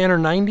Oak Manor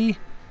 90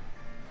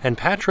 and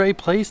Patray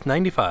Place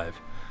 95.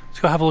 Let's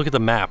go have a look at the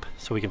map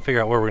so we can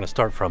figure out where we're going to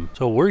start from.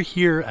 So we're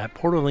here at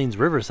Port Orleans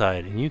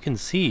Riverside, and you can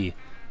see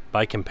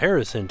by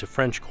comparison to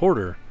French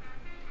Quarter,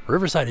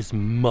 Riverside is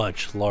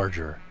much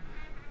larger.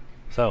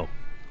 So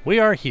we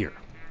are here.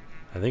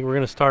 I think we're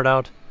going to start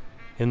out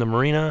in the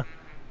marina,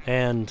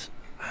 and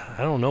I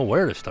don't know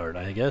where to start.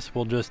 I guess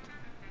we'll just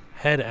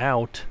head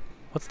out.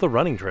 What's the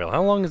running trail?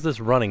 How long is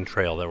this running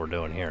trail that we're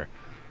doing here?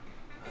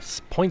 It's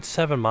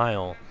 0.7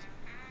 miles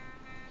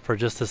for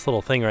just this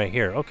little thing right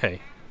here. Okay,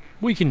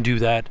 we can do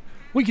that.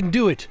 We can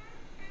do it.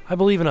 I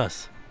believe in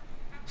us.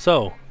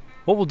 So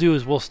what we'll do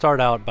is we'll start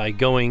out by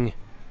going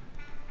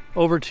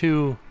over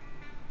to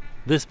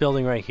this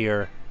building right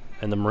here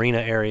and the marina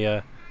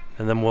area,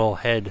 and then we'll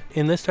head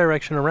in this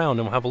direction around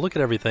and we'll have a look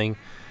at everything.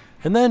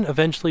 And then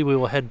eventually we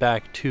will head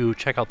back to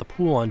check out the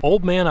pool on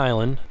Old Man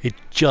Island. It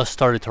just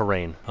started to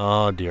rain.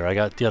 Oh dear, I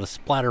got a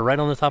splatter right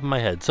on the top of my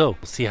head. So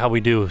we'll see how we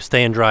do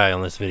staying dry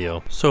on this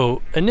video.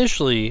 So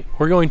initially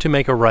we're going to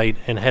make a right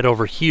and head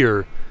over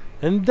here,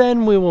 and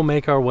then we will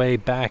make our way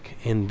back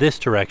in this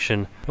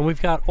direction. And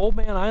we've got Old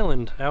Man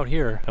Island out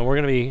here, and we're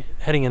gonna be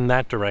heading in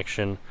that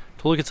direction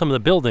to look at some of the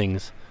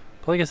buildings.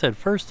 But like I said,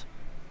 first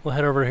we'll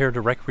head over here to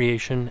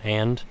recreation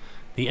and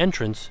the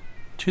entrance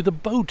to the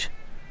boat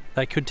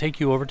that could take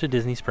you over to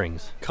Disney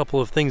Springs. A couple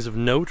of things of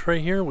note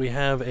right here. We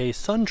have a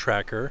sun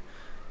tracker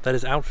that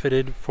is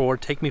outfitted for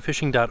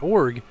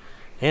takemefishing.org,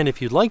 and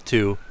if you'd like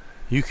to,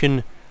 you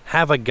can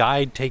have a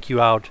guide take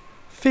you out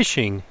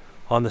fishing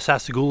on the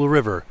Sassagoula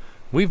River.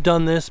 We've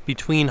done this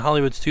between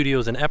Hollywood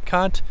Studios and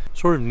Epcot,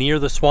 sort of near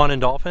the Swan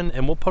and Dolphin,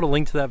 and we'll put a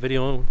link to that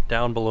video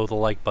down below the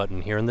like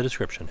button here in the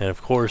description. And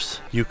of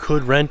course, you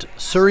could rent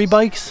Surrey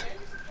bikes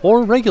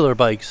or regular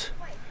bikes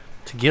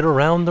to get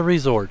around the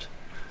resort.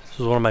 This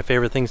was one of my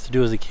favorite things to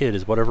do as a kid,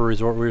 is whatever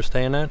resort we were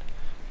staying at,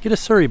 get a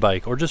Surrey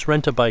bike or just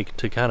rent a bike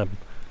to kind of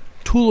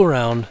tool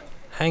around,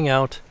 hang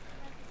out,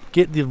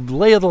 get the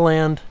lay of the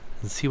land,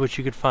 and see what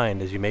you could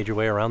find as you made your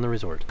way around the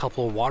resort. A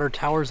couple of water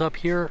towers up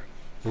here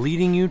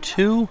leading you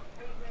to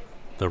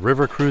the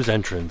River Cruise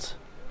entrance.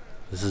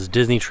 This is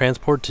Disney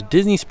transport to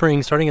Disney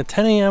Springs starting at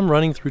 10 a.m.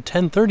 running through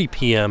 10:30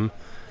 p.m.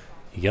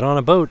 You get on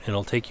a boat and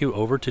it'll take you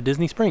over to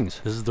Disney Springs.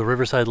 This is the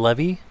Riverside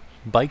Levee,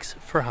 bikes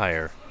for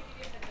hire.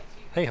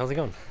 Hey, how's it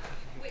going?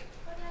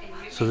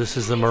 So this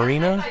is the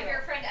marina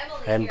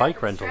and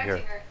bike rental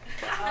here.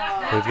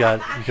 We've got,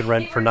 you can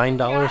rent for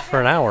 $9 for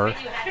an hour.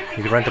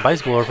 You can rent a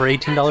bicycle or for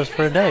 $18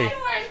 for a day.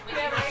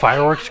 A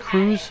fireworks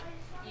cruise?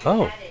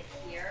 Oh,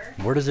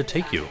 where does it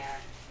take you?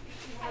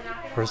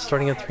 We're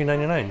starting at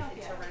 $3.99.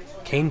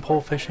 Cane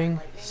pole fishing,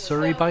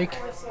 Surrey bike,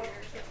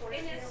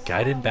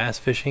 guided bass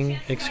fishing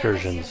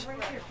excursions,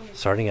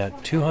 starting at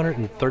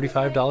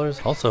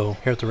 $235. Also,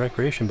 here at the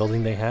Recreation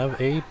Building, they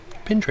have a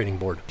pin trading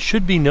board.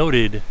 Should be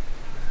noted,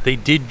 they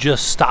did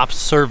just stop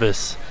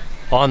service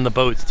on the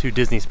boats to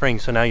Disney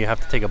Springs, so now you have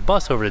to take a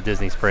bus over to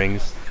Disney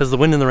Springs because of the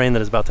wind and the rain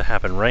that is about to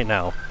happen right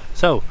now.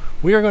 So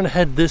we are going to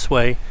head this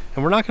way,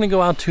 and we're not going to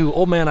go out to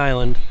Old Man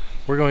Island.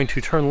 We're going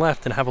to turn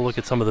left and have a look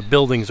at some of the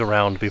buildings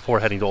around before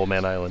heading to Old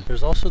Man Island.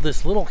 There's also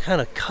this little kind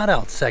of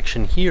cutout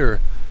section here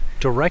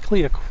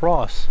directly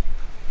across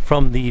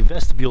from the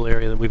vestibule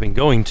area that we've been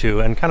going to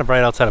and kind of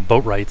right outside of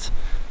Boatwright's.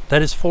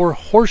 That is for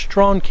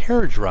horse-drawn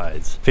carriage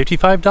rides.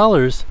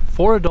 $55,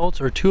 4 adults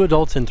or 2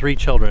 adults and 3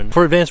 children.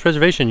 For advanced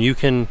reservation, you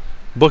can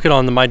book it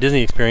on the My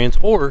Disney Experience,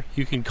 or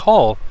you can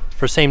call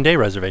for same-day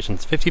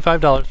reservations.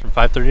 $55 from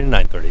 5:30 to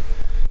 9:30.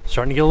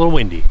 Starting to get a little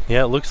windy.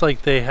 Yeah, it looks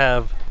like they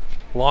have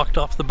locked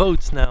off the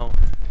boats now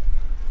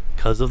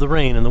because of the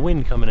rain and the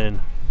wind coming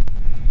in.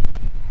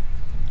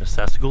 The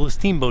Sassagoula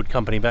Steamboat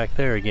Company back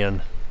there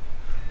again.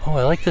 Oh,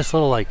 I like this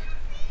little like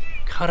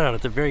cutout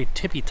at the very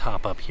tippy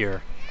top up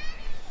here.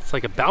 It's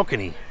like a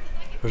balcony.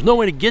 There's no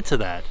way to get to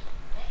that,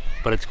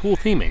 but it's cool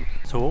theming.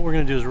 So what we're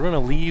gonna do is we're gonna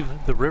leave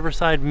the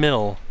Riverside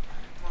Mill.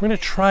 We're gonna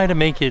try to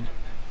make it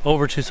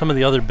over to some of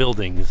the other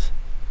buildings.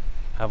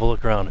 Have a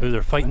look around. Ooh,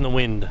 they're fighting the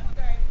wind.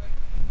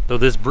 Though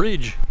this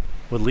bridge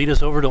would lead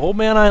us over to Old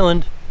Man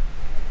Island,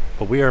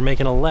 but we are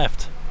making a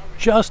left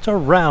just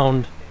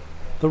around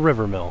the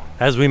River Mill.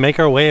 As we make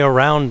our way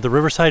around the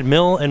Riverside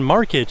Mill and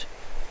Market,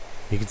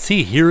 you can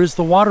see here is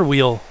the water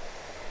wheel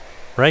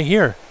right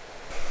here.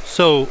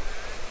 So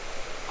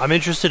I'm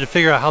interested to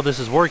figure out how this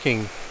is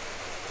working.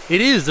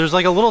 It is, there's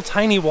like a little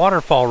tiny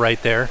waterfall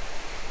right there.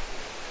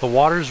 The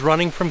water's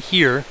running from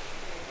here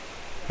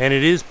and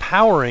it is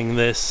powering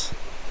this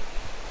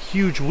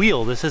huge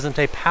wheel. This isn't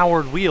a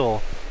powered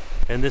wheel,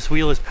 and this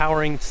wheel is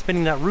powering,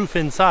 spinning that roof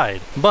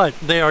inside. But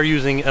they are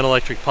using an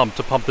electric pump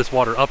to pump this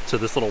water up to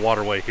this little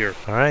waterway here.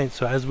 All right,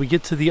 so as we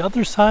get to the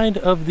other side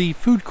of the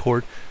food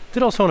court, I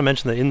did also want to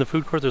mention that in the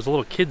food court, there's a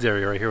little kids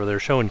area right here where they're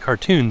showing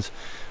cartoons.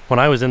 When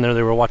I was in there,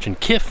 they were watching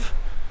Kif,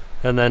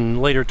 and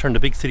then later turned to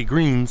Big City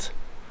Greens.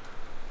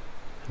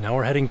 Now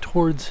we're heading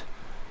towards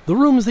the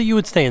rooms that you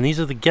would stay in.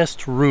 These are the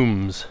guest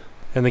rooms.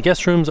 And the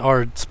guest rooms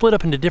are split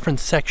up into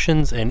different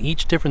sections, and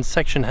each different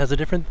section has a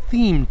different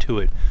theme to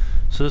it.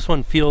 So this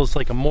one feels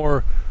like a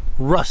more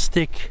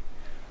rustic,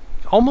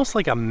 almost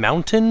like a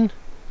mountain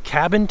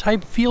cabin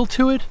type feel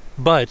to it,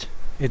 but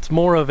it's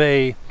more of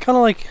a kind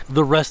of like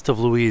the rest of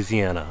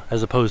Louisiana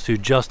as opposed to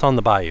just on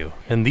the bayou.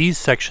 And these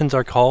sections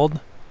are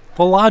called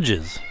the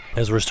lodges.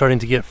 As we're starting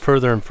to get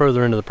further and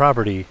further into the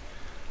property,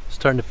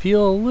 starting to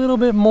feel a little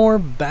bit more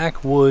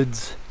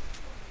backwoods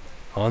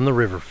on the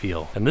river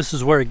feel. And this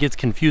is where it gets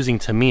confusing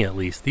to me, at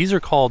least. These are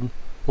called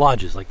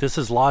lodges. Like this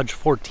is Lodge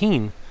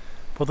 14,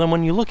 but then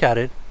when you look at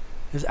it,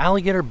 is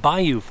Alligator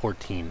Bayou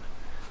 14.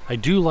 I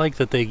do like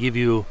that they give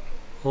you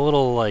a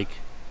little like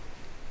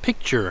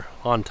picture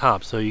on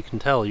top so you can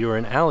tell you're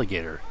an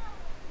alligator.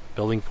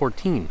 Building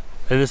 14.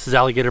 And this is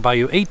Alligator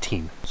Bayou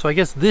 18. So I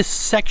guess this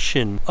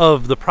section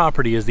of the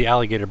property is the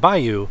Alligator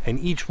Bayou, and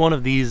each one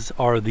of these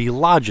are the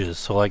lodges.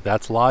 So like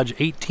that's Lodge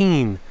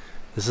 18.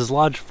 This is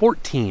Lodge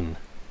 14.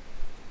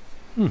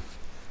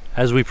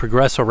 As we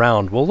progress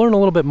around, we'll learn a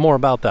little bit more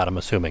about that, I'm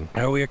assuming.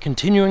 Now we are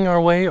continuing our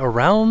way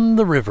around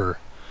the river,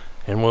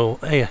 and we'll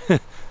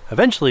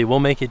eventually we'll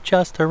make it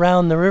just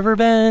around the river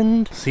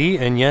bend. See,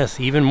 and yes,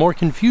 even more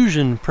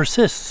confusion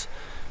persists.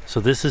 So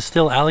this is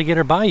still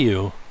Alligator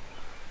Bayou,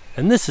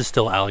 and this is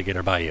still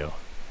Alligator Bayou.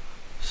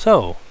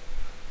 So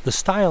the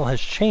style has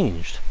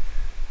changed.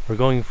 We're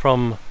going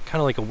from kind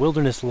of like a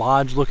wilderness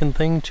lodge looking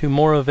thing to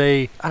more of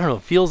a, I don't know,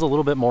 it feels a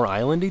little bit more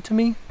islandy to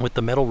me with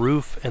the metal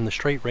roof and the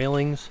straight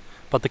railings,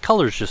 but the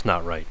color's just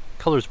not right.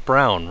 Color's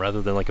brown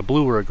rather than like a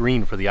blue or a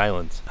green for the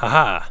islands.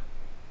 Haha,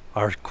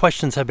 our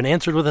questions have been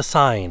answered with a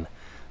sign.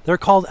 They're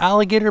called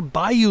Alligator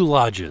Bayou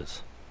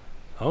Lodges.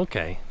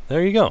 Okay,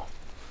 there you go.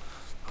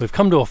 We've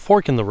come to a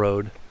fork in the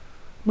road.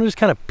 I'm gonna just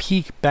kind of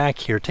peek back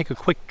here, take a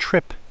quick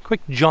trip,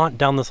 quick jaunt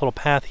down this little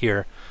path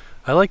here.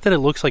 I like that it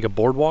looks like a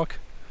boardwalk,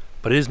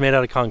 but it is made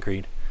out of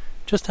concrete.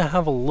 Just to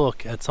have a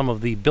look at some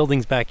of the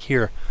buildings back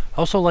here. I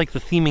also like the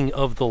theming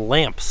of the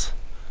lamps.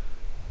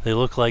 They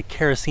look like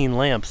kerosene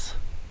lamps.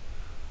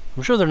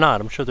 I'm sure they're not.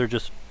 I'm sure they're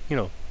just, you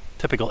know,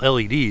 typical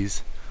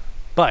LEDs.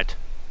 But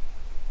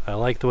I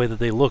like the way that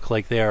they look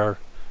like they are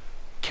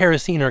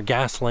kerosene or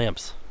gas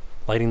lamps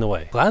lighting the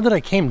way. Glad that I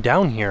came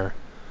down here.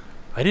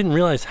 I didn't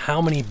realize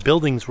how many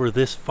buildings were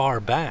this far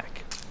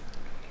back.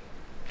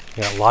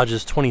 We got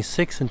lodges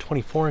 26 and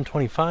 24 and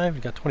 25. We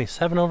got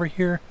 27 over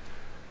here.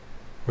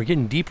 We're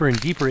getting deeper and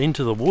deeper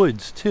into the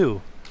woods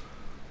too.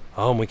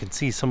 Oh, and we can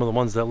see some of the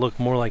ones that look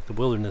more like the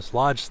Wilderness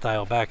Lodge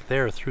style back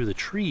there through the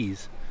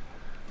trees.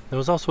 There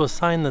was also a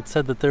sign that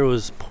said that there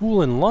was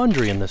pool and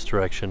laundry in this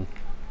direction.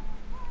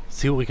 Let's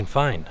see what we can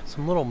find.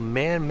 Some little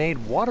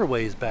man-made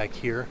waterways back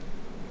here.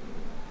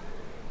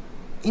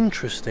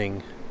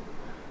 Interesting.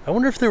 I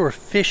wonder if there were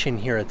fish in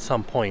here at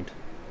some point.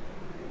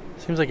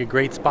 Seems like a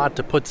great spot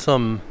to put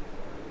some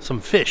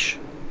fish,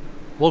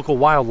 local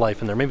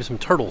wildlife in there, maybe some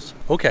turtles.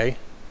 Okay,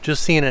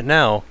 just seeing it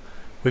now.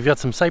 We've got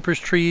some cypress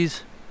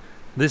trees.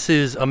 This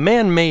is a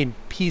man-made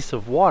piece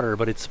of water,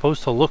 but it's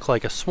supposed to look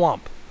like a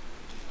swamp.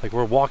 Like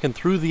we're walking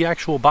through the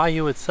actual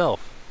bayou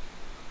itself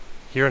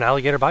here in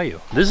Alligator Bayou.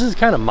 This is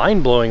kind of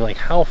mind-blowing, like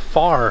how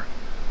far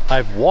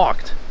I've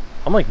walked.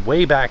 I'm like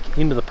way back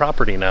into the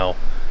property now.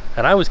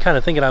 And I was kind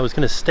of thinking I was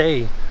gonna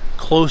stay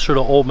closer to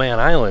Old Man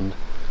Island,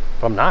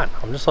 but I'm not.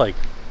 I'm just like,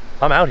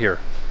 I'm out here,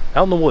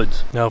 out in the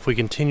woods. Now if we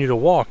continue to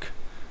walk,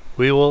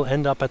 we will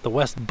end up at the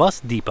West Bus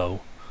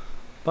Depot,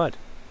 but I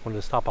wanted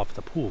to stop off at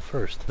the pool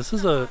first. This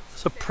is a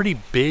pretty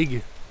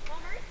big,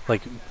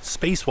 like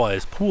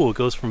space-wise pool. It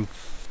goes from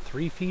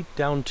 3 feet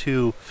down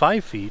to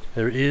 5 feet.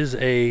 There is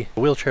a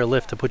wheelchair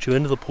lift to put you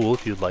into the pool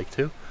if you'd like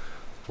to.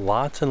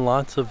 Lots and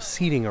lots of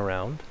seating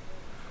around.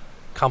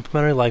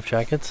 Complimentary life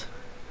jackets.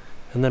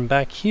 And then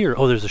back here,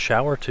 oh, there's a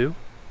shower too.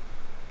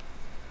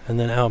 And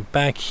then out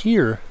back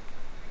here,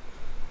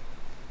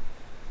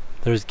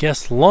 there's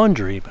guest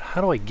laundry. But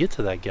how do I get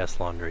to that guest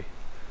laundry?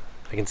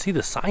 I can see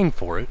the sign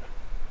for it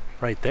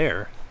right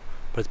there,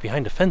 but it's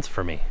behind a fence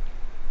for me.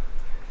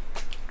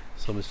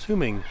 So I'm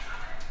assuming,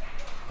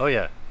 oh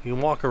yeah, you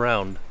can walk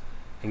around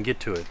and get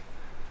to it.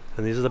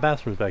 And these are the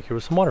bathrooms back here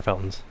with some water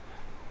fountains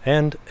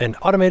and an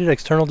automated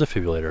external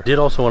defibrillator. I did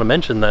also want to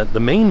mention that the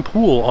main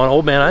pool on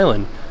Old Man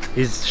Island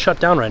is shut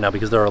down right now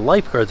because there are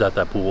lifeguards at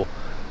that pool.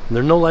 And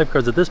there are no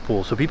lifeguards at this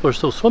pool, so people are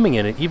still swimming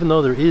in it, even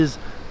though there is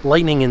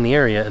lightning in the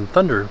area and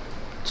thunder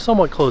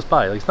somewhat close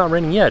by. Like, it's not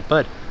raining yet,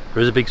 but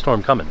there is a big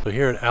storm coming. So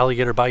here at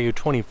Alligator Bayou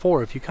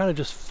 24, if you kind of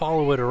just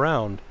follow it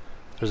around,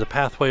 there's a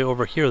pathway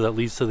over here that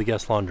leads to the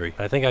guest laundry.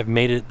 I think I've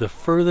made it the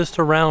furthest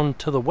around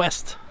to the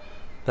west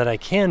that I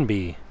can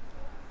be.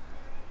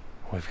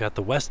 We've got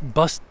the West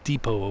Bus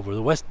Depot over.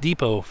 The West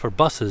Depot for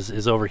buses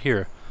is over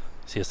here.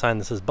 See a sign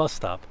that says bus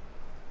stop.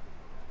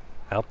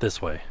 Out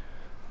this way.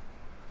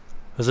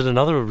 Is it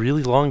another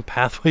really long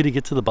pathway to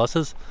get to the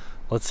buses?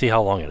 Let's see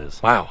how long it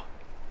is. Wow.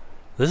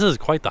 This is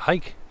quite the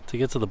hike to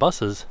get to the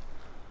buses.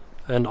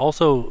 And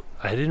also,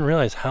 I didn't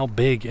realize how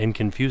big and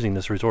confusing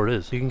this resort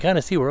is. You can kind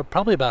of see we're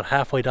probably about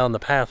halfway down the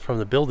path from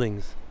the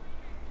buildings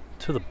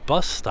to the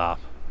bus stop.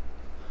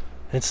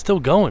 And it's still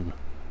going.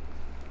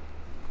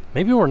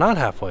 Maybe we're not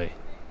halfway.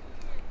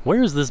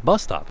 Where is this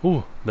bus stop?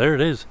 Ooh, there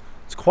it is.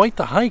 It's quite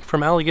the hike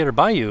from Alligator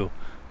Bayou,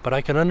 but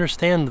I can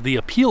understand the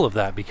appeal of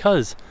that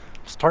because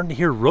I'm starting to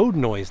hear road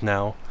noise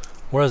now,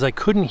 whereas I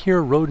couldn't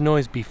hear road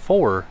noise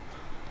before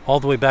all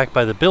the way back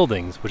by the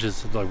buildings, which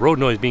is the road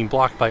noise being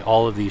blocked by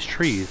all of these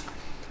trees.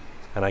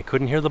 And I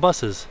couldn't hear the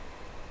buses,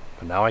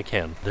 but now I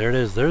can. There it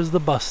is, there's the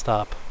bus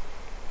stop.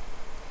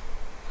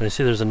 And you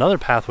see there's another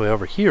pathway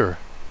over here.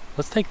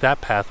 Let's take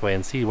that pathway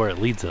and see where it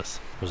leads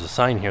us. There's a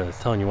sign here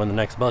that's telling you when the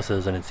next bus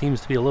is, and it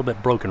seems to be a little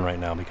bit broken right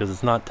now because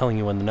it's not telling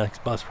you when the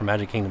next bus for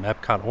Magic Kingdom,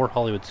 Epcot, or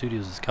Hollywood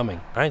Studios is coming.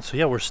 Alright, so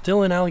yeah, we're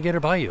still in Alligator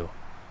Bayou.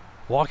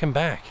 Walking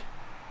back.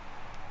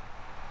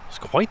 It's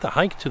quite the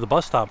hike to the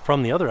bus stop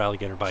from the other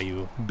Alligator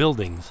Bayou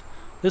buildings.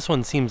 This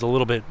one seems a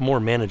little bit more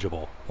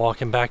manageable.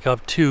 Walking back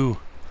up to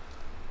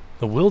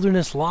the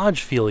Wilderness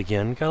Lodge feel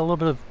again. Got a little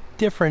bit of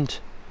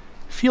different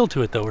feel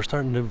to it though. We're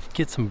starting to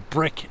get some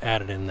brick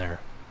added in there.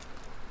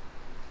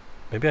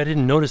 Maybe I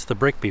didn't notice the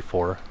brick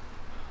before.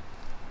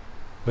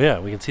 But yeah,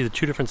 we can see the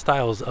two different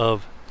styles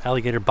of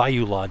Alligator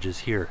Bayou lodges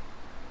here.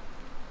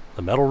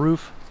 The metal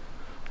roof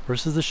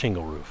versus the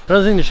shingle roof.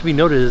 Another thing that should be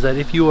noted is that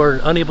if you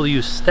are unable to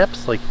use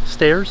steps, like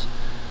stairs,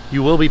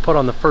 you will be put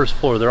on the first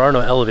floor. There are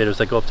no elevators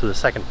that go up to the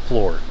second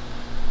floor,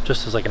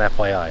 just as like an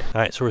FYI.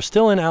 All right, so we're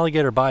still in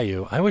Alligator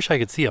Bayou. I wish I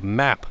could see a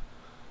map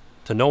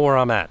to know where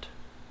I'm at,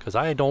 because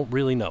I don't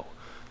really know.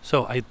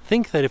 So I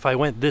think that if I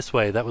went this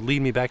way, that would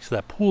lead me back to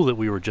that pool that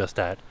we were just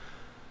at.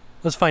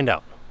 Let's find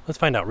out. Let's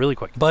find out really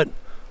quick. But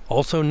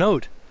also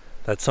note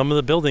that some of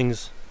the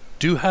buildings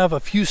do have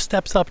a few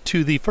steps up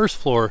to the first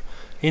floor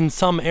in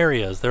some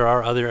areas. There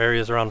are other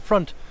areas around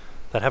front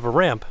that have a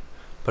ramp,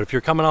 but if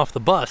you're coming off the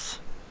bus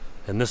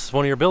and this is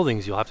one of your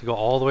buildings, you'll have to go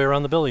all the way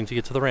around the building to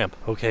get to the ramp.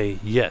 Okay,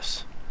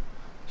 yes.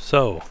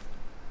 So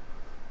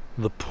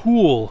the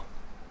pool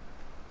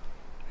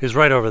is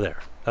right over there.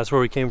 That's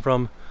where we came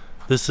from.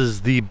 This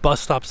is the bus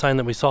stop sign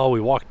that we saw.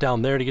 We walked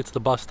down there to get to the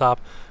bus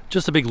stop.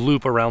 Just a big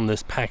loop around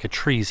this pack of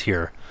trees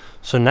here.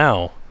 So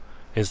now,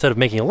 instead of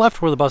making a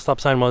left where the bus stop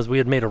sign was, we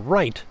had made a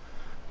right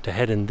to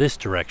head in this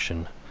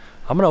direction.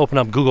 I'm gonna open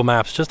up Google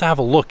Maps just to have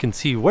a look and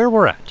see where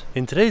we're at.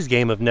 In today's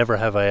game of never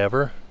have I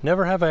ever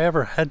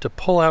had to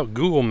pull out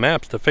Google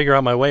Maps to figure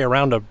out my way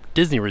around a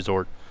Disney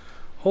resort.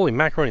 Holy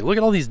macaroni, look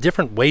at all these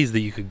different ways that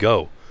you could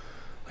go.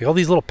 Like all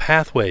these little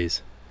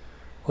pathways,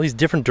 all these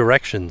different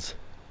directions.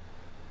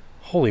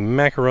 Holy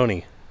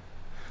macaroni.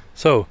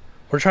 So,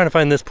 we're trying to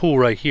find this pool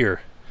right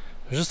here.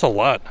 There's just a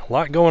lot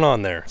going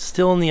on there.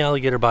 Still in the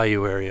Alligator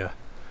Bayou area.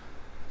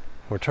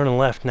 We're turning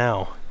left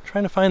now.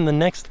 Trying to find the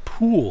next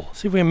pool.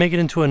 See if we can make it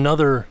into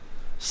another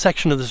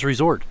section of this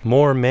resort.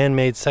 More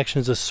man-made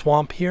sections of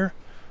swamp here.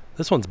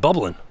 This one's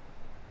bubbling.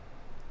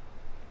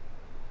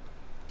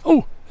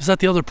 Oh, is that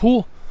the other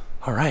pool?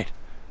 All right,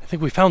 I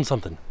think we found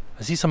something.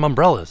 I see some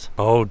umbrellas.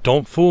 Oh,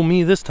 don't fool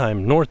me this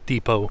time, North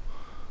Depot.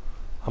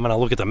 I'm gonna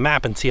look at the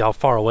map and see how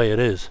far away it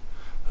is.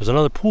 There's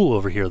another pool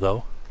over here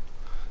though.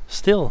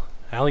 Still,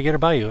 Alligator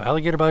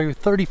Bayou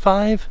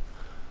 35.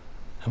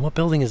 And what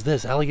building is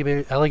this?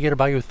 Alligator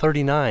Bayou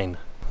 39.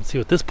 Let's see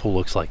what this pool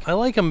looks like. I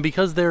like them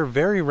because they're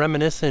very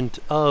reminiscent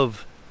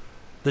of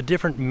the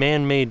different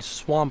man-made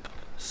swamp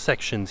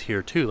sections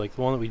here too. Like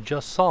the one that we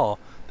just saw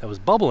that was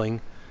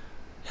bubbling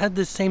had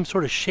this same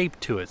sort of shape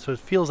to it. So it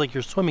feels like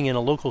you're swimming in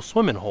a local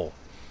swimming hole.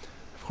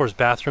 Of course,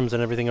 bathrooms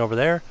and everything over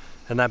there.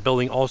 And that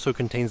building also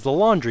contains the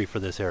laundry for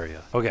this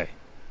area. Okay,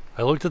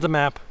 I looked at the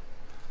map.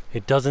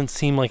 It doesn't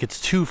seem like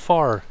it's too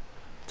far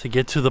to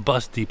get to the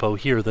bus depot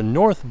here, the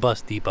North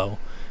Bus Depot,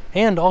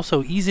 and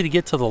also easy to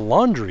get to the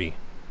laundry.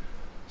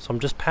 So I'm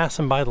just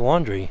passing by the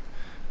laundry.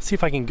 See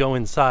if I can go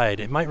inside.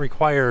 It might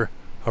require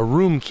a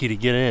room key to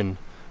get in,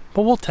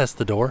 but we'll test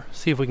the door,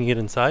 see if we can get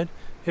inside.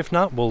 If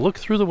not, we'll look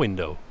through the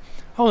window.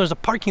 Oh, there's a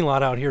parking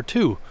lot out here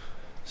too.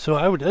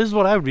 So this is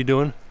what I would be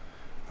doing.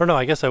 Or no,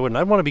 I guess I wouldn't.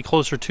 I'd want to be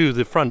closer to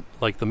the front,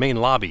 like the main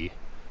lobby,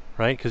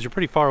 right? Because you're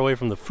pretty far away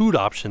from the food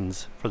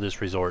options for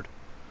this resort.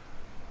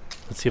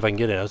 Let's see if I can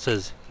get in. It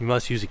says you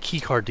must use a key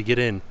card to get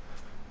in.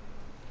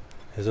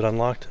 Is it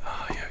unlocked?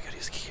 Oh yeah, I gotta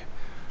use a key.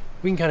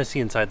 We can kind of see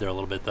inside there a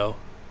little bit though.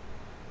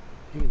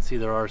 You can see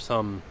there are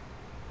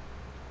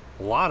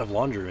a lot of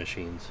laundry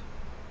machines.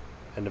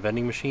 And a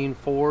vending machine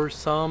for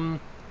some,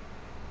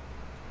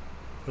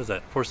 what is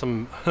that? For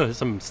some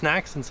some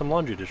snacks and some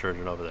laundry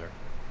detergent over there.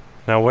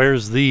 Now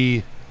where's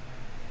the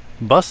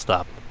bus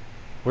stop?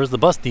 Where's the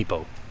bus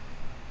depot?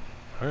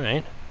 All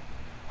right.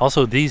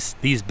 Also, these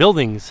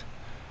buildings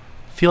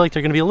feel like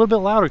they're going to be a little bit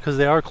louder because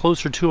they are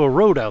closer to a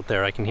road out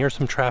there. I can hear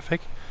some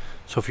traffic.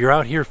 So if you're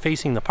out here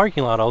facing the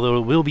parking lot, although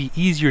it will be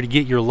easier to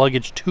get your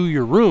luggage to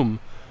your room,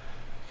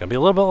 it's going to be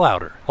a little bit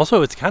louder.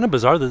 Also, it's kind of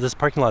bizarre that this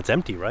parking lot's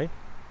empty, right?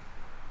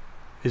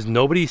 Is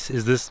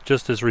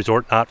this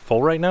resort not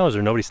full right now? Is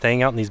there nobody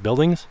staying out in these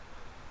buildings?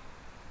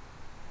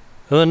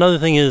 And another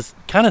thing is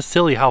kind of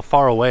silly how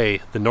far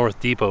away the North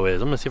Depot is.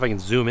 I'm gonna see if I can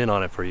zoom in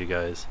on it for you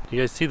guys. You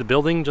guys see the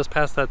building just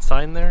past that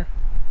sign there?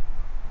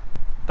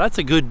 That's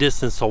a good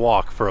distance to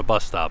walk for a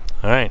bus stop.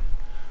 All right,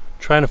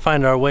 trying to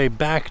find our way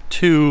back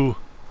to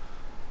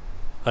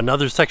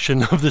another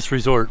section of this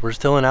resort. We're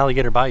still in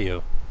Alligator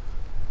Bayou.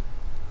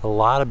 A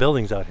lot of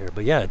buildings out here,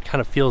 but yeah, it kind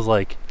of feels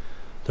like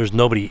there's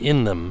nobody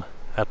in them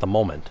at the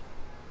moment.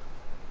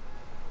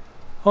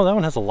 Oh, that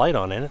one has a light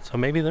on in it, so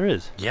maybe there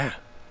is. Yeah,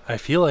 I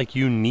feel like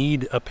you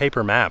need a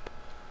paper map,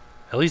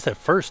 at least at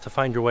first, to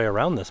find your way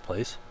around this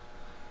place.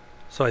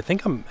 So I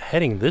think I'm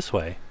heading this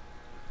way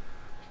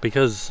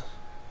because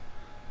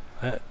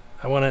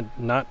I want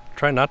to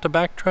try not to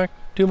backtrack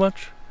too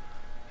much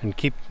and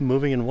keep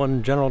moving in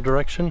one general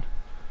direction.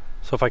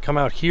 So if I come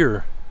out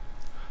here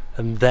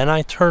and then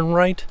I turn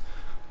right,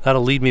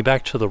 that'll lead me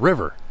back to the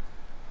river.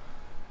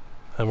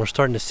 And we're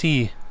starting to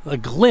see a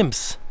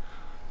glimpse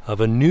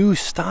of a new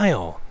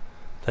style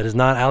that is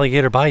not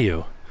Alligator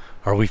Bayou.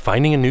 Are we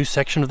finding a new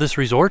section of this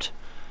resort?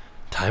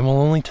 Time will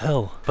only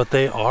tell. But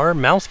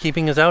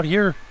mousekeeping is out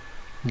here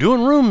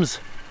doing rooms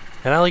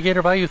at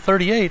Alligator Bayou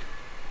 38.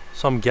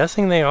 So I'm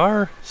guessing they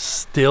are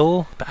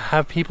still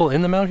have people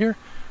in them out here.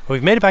 Well,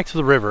 we've made it back to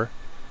the river.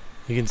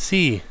 You can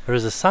see there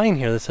is a sign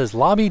here that says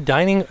lobby,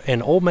 dining,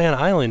 and Old Man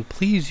Island.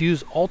 Please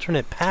use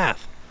alternate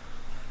path.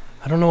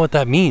 I don't know what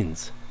that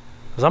means,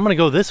 because I'm gonna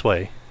go this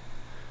way.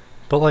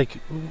 But like,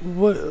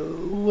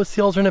 what's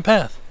the alternate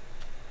path?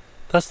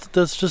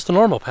 That's just a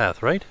normal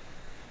path, right?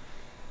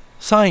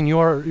 Sign,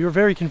 you're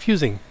very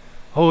confusing.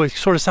 Oh, it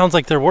sort of sounds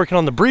like they're working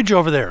on the bridge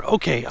over there.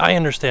 Okay, I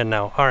understand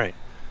now. All right,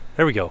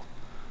 there we go.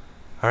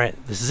 All right,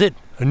 this is it.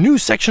 A new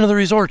section of the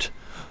resort.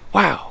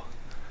 Wow,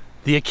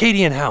 the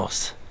Acadian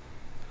House.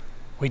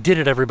 We did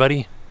it,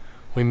 everybody.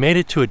 We made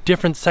it to a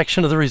different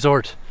section of the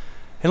resort.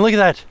 And look at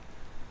that.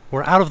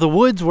 We're out of the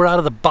woods, we're out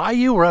of the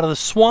bayou, we're out of the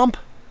swamp,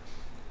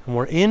 and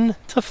we're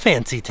into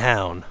Fancy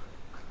Town.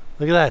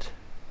 Look at that.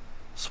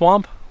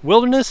 Swamp,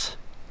 wilderness,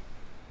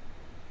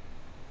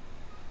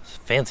 it's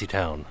Fancy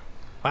Town.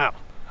 Wow.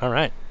 All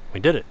right, we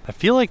did it. I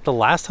feel like the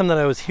last time that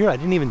I was here, I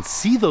didn't even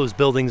see those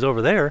buildings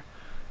over there.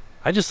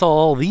 I just saw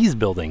all these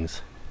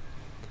buildings.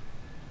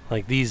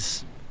 Like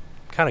these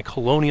kind of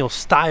colonial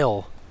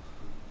style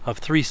of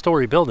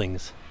 3-story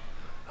buildings.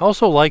 I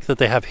also like that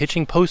they have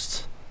hitching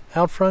posts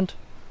out front.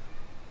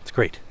 It's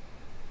great.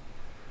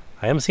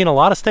 I haven't seen a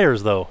lot of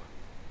stairs though.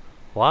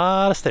 A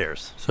lot of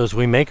stairs. So as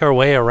we make our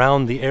way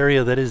around the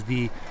area that is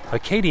the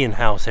Acadian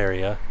House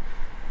area,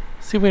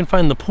 see if we can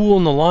find the pool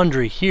and the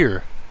laundry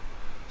here.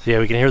 So yeah,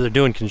 we can hear they're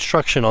doing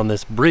construction on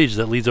this bridge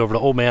that leads over to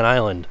Old Man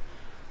Island.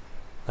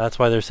 That's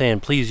why they're saying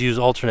please use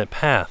alternate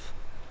path,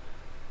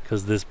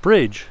 because this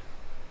bridge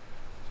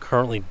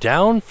currently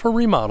down for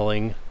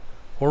remodeling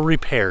or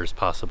repairs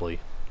possibly.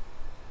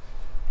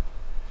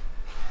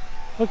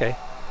 Okay,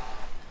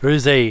 there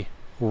is a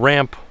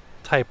ramp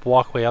type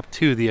walkway up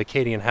to the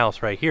Acadian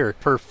house right here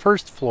for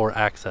first floor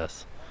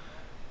access.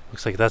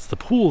 Looks like that's the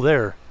pool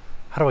there.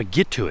 How do I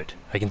get to it?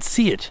 I can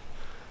see it,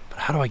 but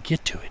how do I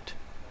get to it?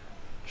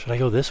 Should I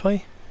go this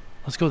way?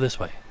 Let's go this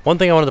way. One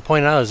thing I wanted to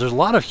point out is there's a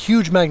lot of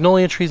huge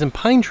magnolia trees and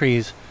pine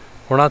trees.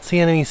 We're not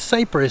seeing any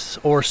cypress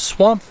or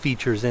swamp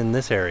features in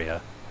this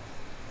area.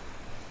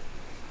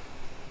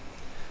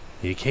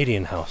 The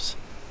Acadian house.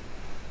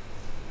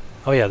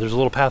 Oh yeah, there's a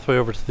little pathway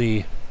over to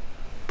the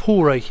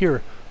pool right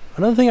here.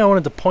 Another thing I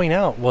wanted to point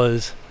out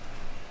was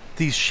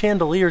these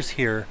chandeliers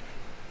here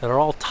that are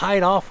all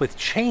tied off with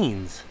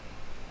chains.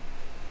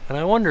 And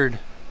I wondered,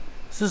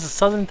 is this a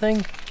southern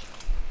thing?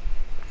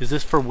 Is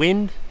this for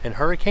wind and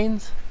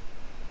hurricanes?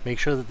 Make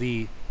sure that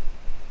the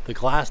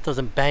glass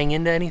doesn't bang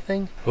into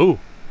anything. Ooh,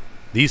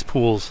 these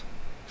pools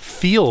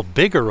feel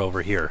bigger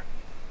over here.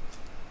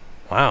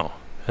 Wow,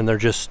 and they're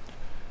just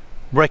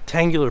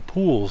rectangular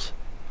pools,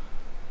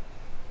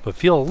 but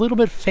feel a little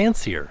bit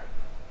fancier.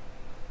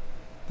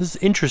 This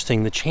is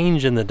interesting, the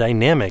change in the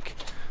dynamic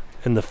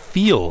and the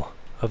feel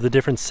of the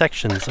different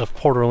sections of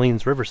Port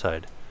Orleans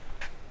Riverside.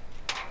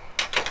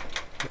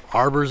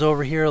 Arbors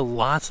over here,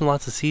 lots and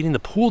lots of seating. The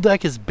pool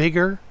deck is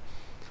bigger.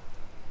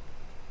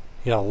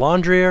 You got a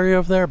laundry area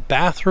over there,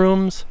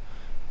 bathrooms.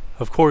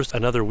 Of course,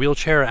 another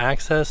wheelchair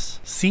access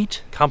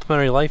seat,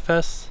 complimentary life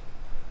vests.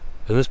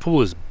 And this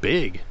pool is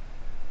big.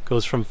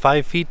 Goes from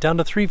 5 feet down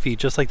to 3 feet,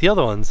 just like the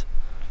other ones.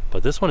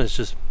 But this one is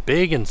just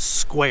big and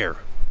square,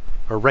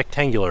 or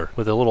rectangular,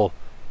 with a little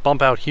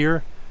bump out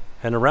here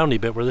and a roundy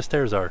bit where the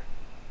stairs are.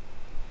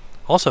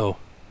 Also,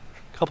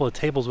 a couple of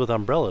tables with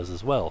umbrellas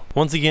as well.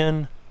 Once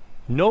again,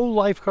 no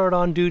lifeguard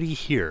on duty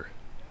here.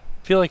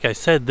 I feel like I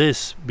said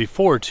this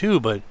before too,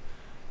 but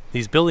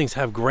these buildings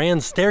have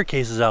grand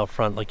staircases out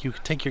front, like you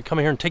could come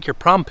here and take your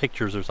prom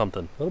pictures or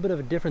something. A little bit of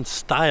a different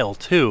style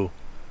too.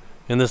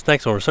 In this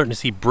next one, we're starting to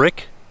see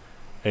brick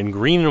and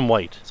green and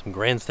white. Some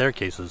grand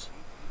staircases.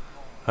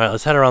 All right,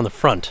 let's head around the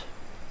front.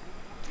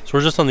 So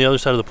we're just on the other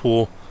side of the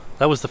pool.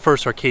 That was the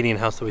first Arcadian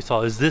house that we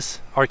saw. Is this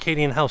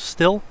Arcadian house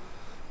still,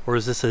 or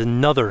is this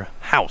another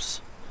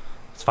house?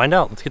 Let's find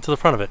out. Let's get to the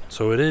front of it.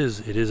 So it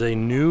is a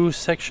new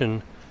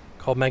section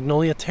called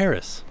Magnolia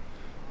Terrace.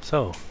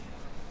 So,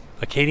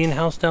 Acadian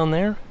house down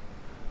there,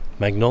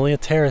 Magnolia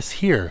Terrace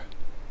here.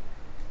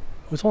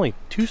 It was only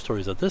 2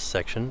 stories at this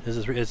section.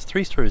 It's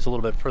 3 stories a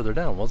little bit further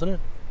down, wasn't it?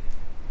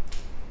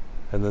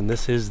 And then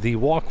this is the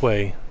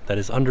walkway that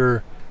is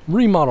under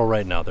remodel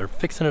right now. They're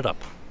fixing it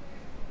up.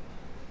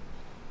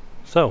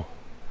 So,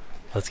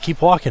 let's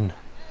keep walking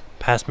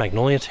past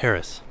Magnolia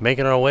Terrace,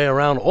 making our way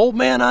around Old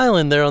Man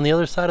Island there on the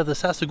other side of the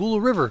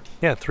Sassagoula River.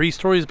 Yeah, 3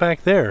 stories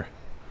back there.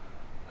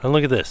 And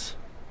look at this.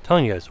 I'm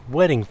telling you guys,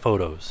 wedding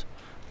photos,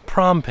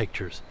 prom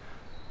pictures.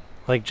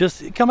 Like,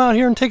 just come out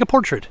here and take a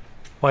portrait.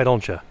 Why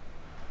don't you?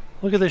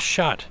 Look at this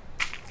shot.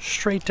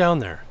 Straight down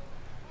there.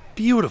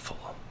 Beautiful.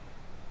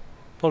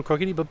 A little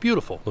crookedy, but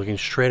beautiful. Looking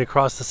straight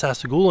across the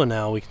Sassagoula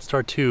now, we can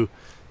start to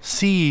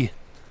see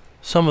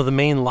some of the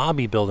main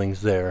lobby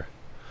buildings there.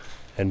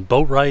 And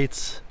boat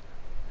rights.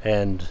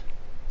 And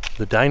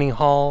the dining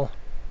hall.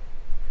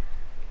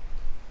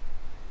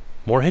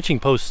 More hitching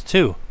posts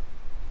too.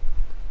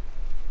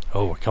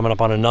 Oh, we're coming up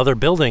on another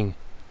building.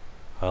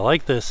 I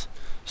like this.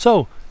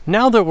 So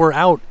now that we're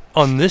out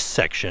on this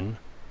section,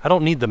 I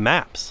don't need the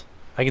maps.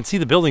 I can see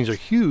the buildings are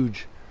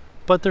huge,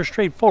 but they're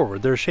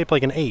straightforward. They're shaped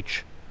like an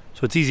H,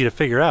 so it's easy to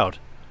figure out.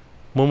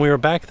 When we were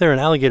back there in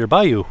Alligator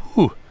Bayou,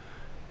 whew,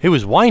 it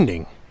was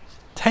winding,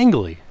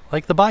 tangly,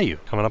 like the bayou.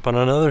 Coming up on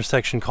another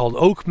section called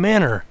Oak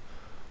Manor.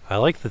 I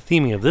like the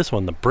theming of this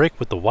one, the brick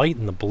with the white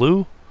and the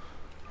blue.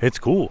 It's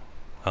cool.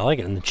 I like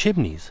it. And the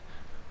chimneys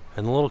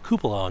and the little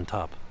cupola on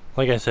top.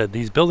 Like I said,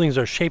 these buildings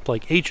are shaped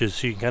like H's,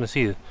 so you can kind of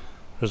see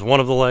there's one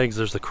of the legs,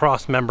 there's the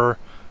cross member,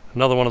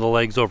 another one of the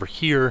legs over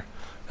here,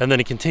 and then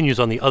it continues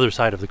on the other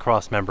side of the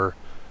cross member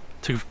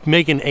to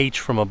make an H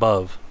from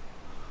above.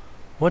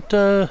 What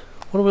are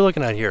we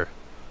looking at here?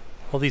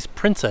 All these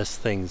princess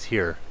things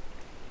here.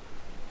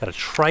 Got a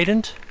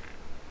trident.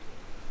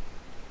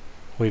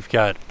 We've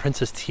got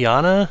Princess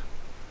Tiana,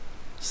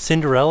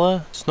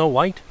 Cinderella, Snow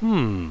White.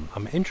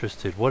 I'm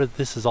interested what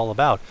this is all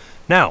about.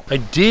 Now, I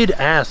did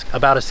ask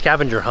about a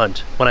scavenger hunt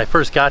when I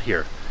first got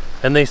here.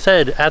 And they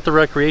said at the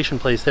recreation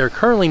place, they're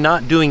currently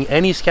not doing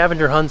any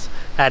scavenger hunts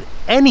at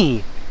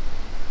any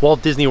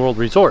Walt Disney World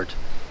resort.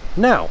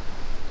 Now,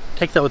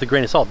 take that with a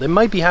grain of salt. It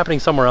might be happening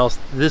somewhere else.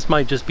 This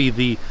might just be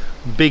the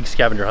big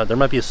scavenger hunt. There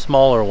might be a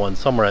smaller one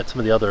somewhere at some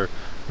of the other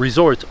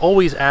resorts.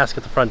 Always ask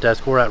at the front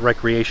desk or at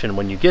recreation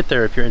when you get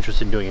there if you're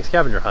interested in doing a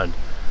scavenger hunt.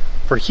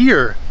 For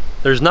here,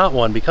 there's not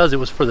one because it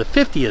was for the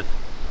 50th,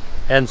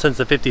 and since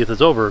the 50th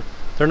is over,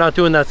 they're not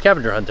doing that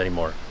scavenger hunt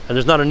anymore. And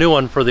there's not a new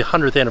one for the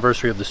 100th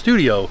anniversary of the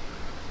studio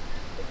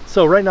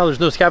So right now there's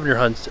no scavenger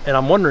hunts, and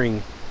I'm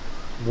wondering,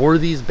 were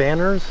these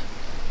banners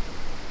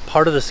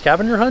part of the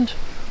scavenger hunt,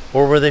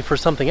 or were they for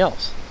something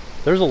else?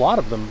 There's a lot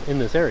of them in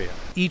this area.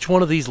 Each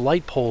one of these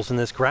light poles in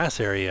this grass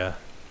area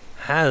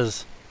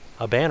has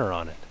a banner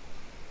on it.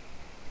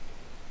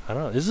 I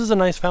don't know, this is a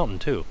nice fountain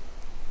too.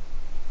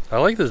 I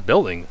like this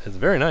building, it's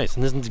very nice.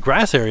 And this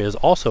grass area is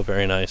also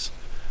very nice.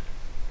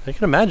 I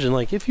can imagine,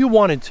 like, if you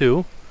wanted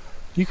to,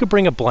 you could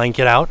bring a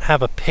blanket out,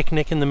 have a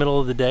picnic in the middle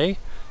of the day,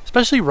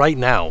 especially right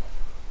now.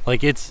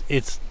 Like,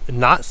 it's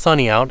not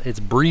sunny out, it's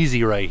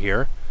breezy right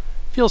here.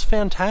 Feels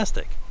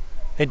fantastic.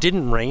 It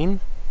didn't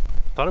rain.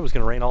 Thought it was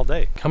gonna rain all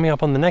day. Coming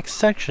up on the next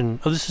section,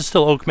 oh, this is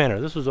still Oak Manor.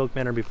 This was Oak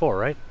Manor before,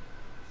 right?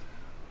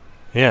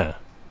 Yeah.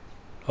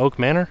 Oak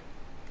Manor?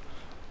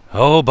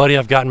 Oh, buddy,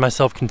 I've gotten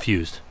myself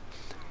confused.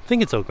 I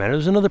think it's Oak Manor.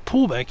 There's another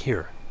pool back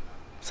here.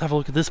 Let's have a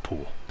look at this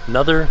pool.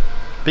 Another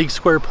big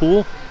square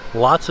pool,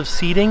 lots of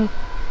seating,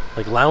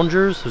 like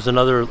loungers. There's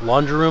another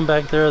laundry room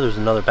back there. There's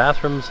another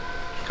bathrooms,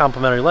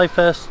 complimentary life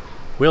vest,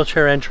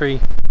 wheelchair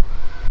entry.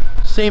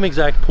 Same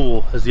exact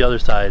pool as the other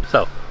side.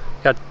 So,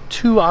 got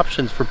two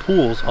options for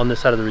pools on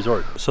this side of the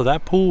resort. So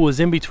that pool was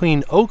in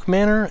between Oak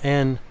Manor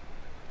and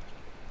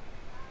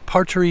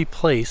Partry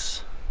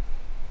Place.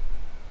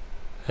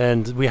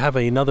 And we have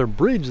another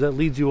bridge that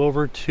leads you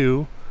over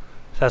to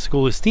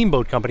Sassagoula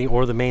Steamboat Company,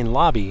 or the main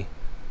lobby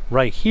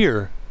right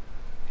here.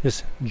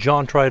 Just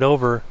jaunt right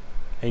over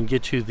and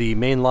get you the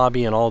main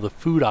lobby and all the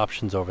food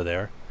options over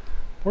there.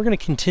 We're going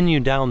to continue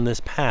down this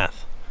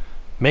path,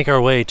 make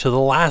our way to the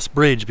last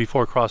bridge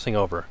before crossing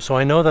over. So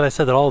I know that I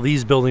said that all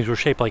these buildings were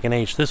shaped like an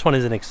H. This one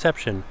is an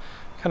exception.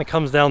 Kind of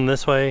comes down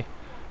this way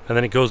and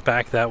then it goes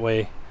back that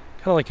way.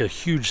 Kind of like a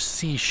huge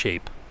C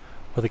shape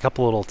with a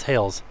couple little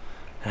tails.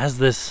 It has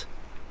this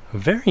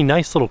very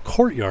nice little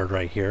courtyard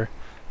right here.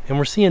 And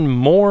we're seeing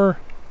more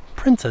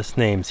princess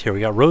names here.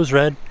 We got Rose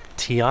Red,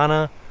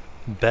 Tiana,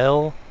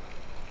 Belle,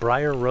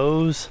 Briar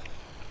Rose.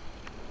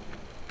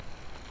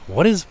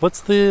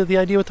 What's the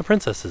idea with the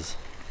princesses?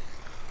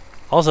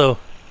 Also,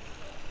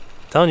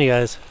 telling you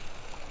guys,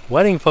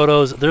 wedding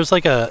photos, there's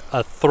like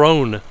a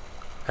throne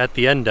at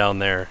the end down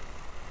there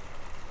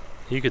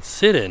you could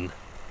sit in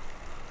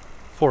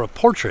for a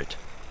portrait.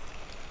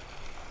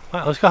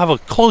 Wow, let's go have a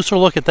closer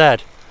look at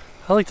that.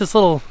 I like this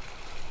little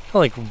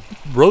like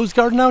rose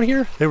garden out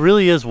here. It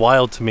really is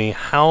wild to me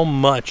how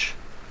much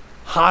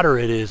hotter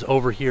it is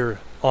over here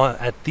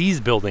at these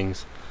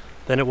buildings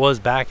than it was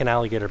back in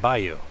Alligator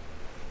Bayou.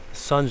 The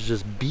sun's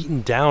just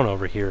beating down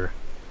over here.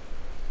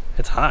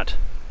 It's hot.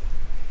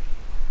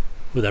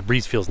 Ooh, that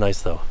breeze feels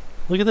nice though.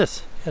 Look at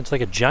this. Yeah, it's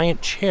like a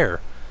giant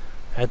chair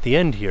at the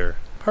end here.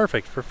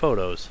 Perfect for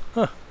photos.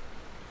 Huh.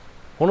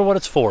 Wonder what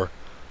it's for.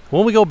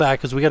 When we go back,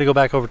 because we got to go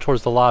back over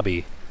towards the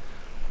lobby,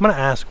 I'm going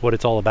to ask what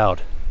it's all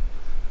about.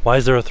 Why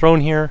is there a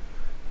throne here?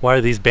 Why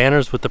are these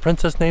banners with the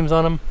princess names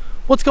on them?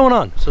 What's going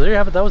on? So there you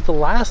have it. That was the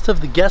last of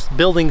the guest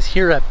buildings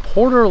here at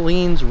Port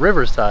Orleans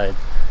Riverside.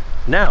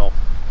 Now,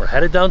 we're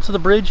headed down to the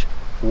bridge,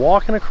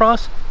 walking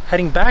across,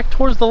 heading back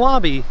towards the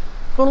lobby,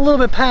 going a little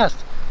bit past,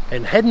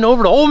 and heading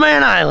over to Old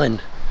Man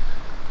Island.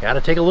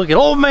 Gotta take a look at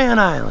Old Man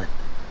Island.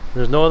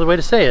 There's no other way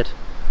to say it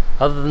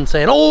other than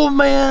saying Old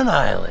Man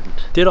Island.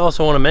 Did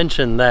also want to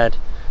mention that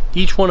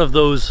each one of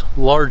those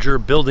larger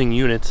building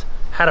units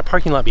had a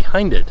parking lot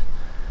behind it,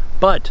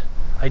 but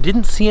I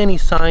didn't see any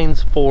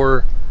signs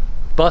for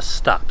bus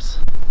stops.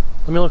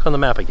 Let me look on the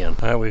map again.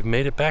 All right, we've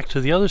made it back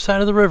to the other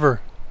side of the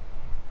river.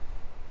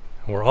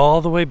 We're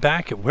all the way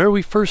back at where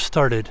we first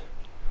started.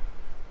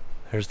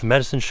 There's the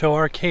Medicine Show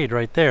Arcade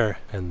right there.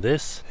 And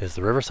this is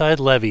the Riverside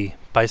Levee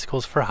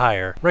Bicycles for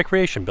Hire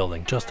recreation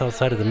building. Just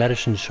outside of the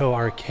Medicine Show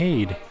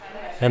Arcade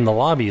and the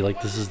lobby,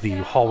 like this is the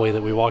hallway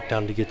that we walked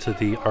down to get to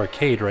the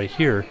arcade right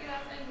here.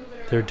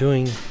 They're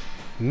doing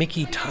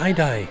Mickey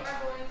tie-dye.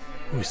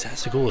 Ooh,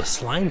 Sassagoula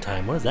slime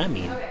time. What does that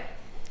mean?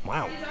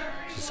 Wow.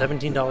 So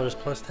 $17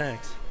 plus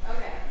tax.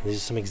 These are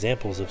some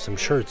examples of some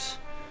shirts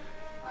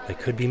that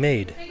could be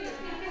made.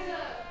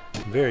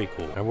 Very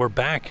cool. And we're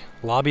back.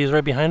 Lobby is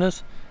right behind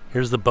us.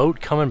 Here's the boat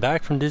coming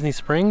back from Disney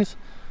Springs.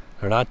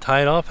 They're not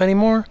tied off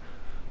anymore.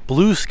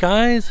 Blue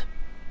skies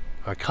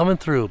are coming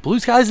through. Blue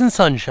skies and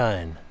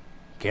sunshine.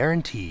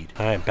 Guaranteed.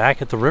 All right,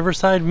 back at the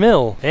Riverside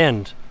Mill.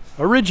 And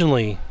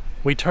originally,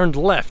 we turned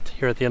left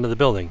here at the end of the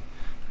building.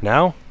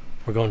 Now,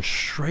 we're going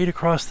straight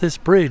across this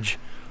bridge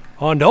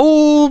on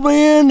Old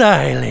Man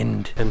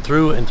Island. And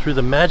through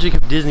the magic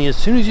of Disney, as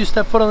soon as you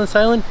step foot on this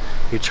island,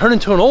 you turn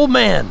into an old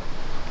man.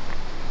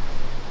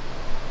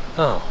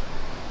 Oh,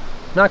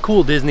 not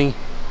cool, Disney.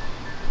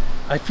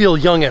 I feel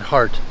young at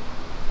heart.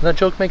 Does that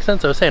joke make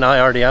sense? I was saying I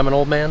already am an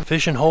old man.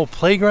 Fishing hole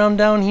playground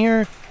down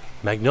here.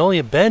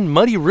 Magnolia Bend,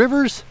 Muddy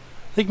Rivers.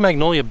 I think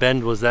Magnolia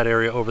Bend was that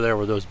area over there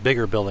where those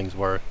bigger buildings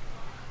were.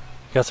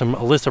 Got a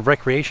list of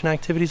recreation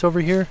activities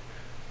over here.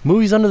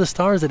 Movies under the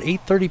stars at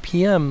 8:30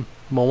 p.m.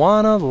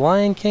 Moana, The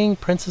Lion King,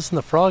 Princess and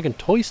the Frog, and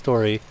Toy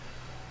Story.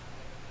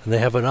 And they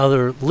have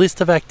another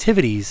list of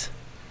activities.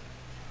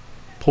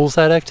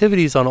 Poolside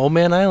activities on Old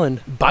Man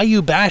Island.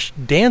 Bayou Bash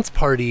Dance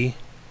Party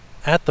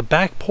at the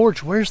back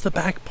porch. Where's the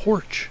back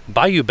porch?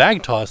 Bayou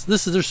bag toss.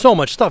 There's so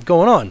much stuff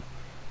going on.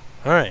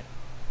 All right,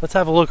 let's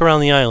have a look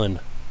around the island.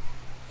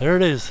 There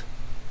it is.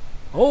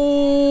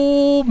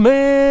 Old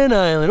Man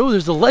Island. Oh,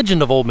 there's the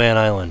legend of Old Man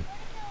Island.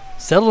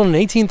 Settled in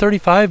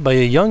 1835 by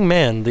a young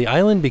man, the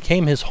island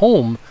became his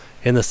home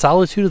in the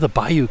solitude of the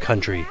Bayou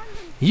country.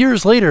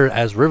 Years later,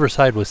 as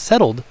Riverside was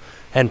settled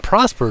and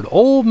prospered,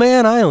 Old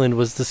Man Island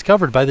was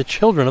discovered by the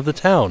children of the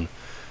town.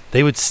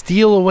 They would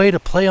steal away to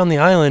play on the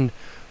island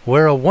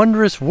where a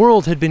wondrous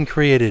world had been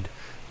created.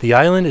 The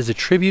island is a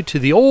tribute to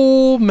the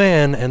old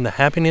man and the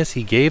happiness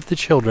he gave the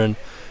children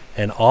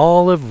and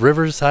all of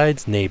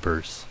Riverside's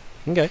neighbors.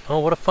 Okay. Oh,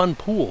 what a fun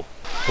pool.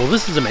 Well,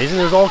 this is amazing.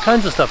 There's all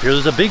kinds of stuff here.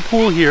 There's a big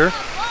pool here.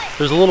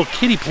 There's a little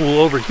kiddie pool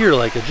over here,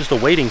 like just a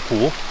wading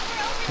pool.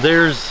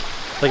 There's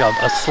like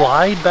a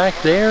slide back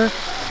there.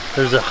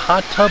 There's a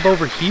hot tub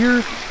over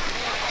here.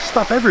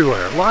 Stuff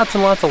everywhere. Lots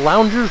and lots of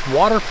loungers,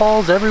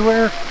 waterfalls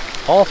everywhere.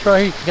 All throughout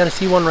here. You can kind of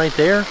see one right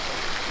there.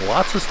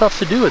 Lots of stuff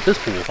to do at this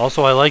pool.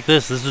 Also, I like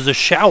this. This is a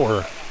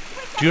shower.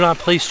 Do not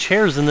place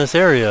chairs in this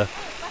area.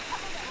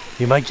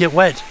 You might get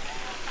wet.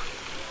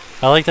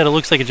 I like that it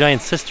looks like a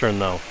giant cistern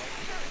though.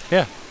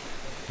 Yeah.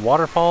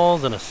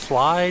 Waterfalls and a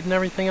slide and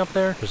everything up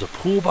there. There's a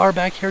pool bar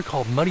back here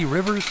called Muddy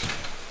Rivers.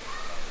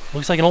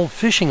 Looks like an old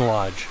fishing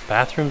lodge.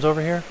 Bathrooms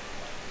over here.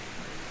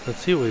 Let's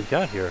see what we've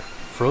got here.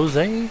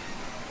 Frosé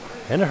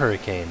and a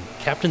hurricane.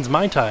 Captain's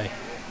Mai Tai.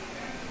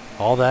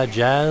 All that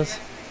jazz.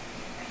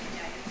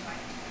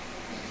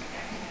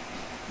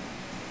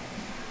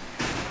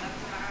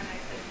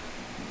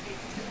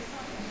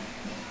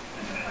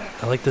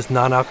 I like this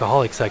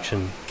non-alcoholic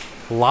section.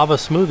 Lava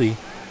smoothie.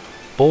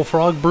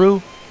 Bullfrog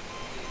brew.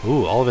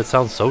 Ooh, all of it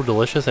sounds so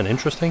delicious and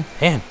interesting.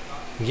 Man,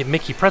 you can get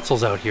Mickey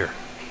pretzels out here.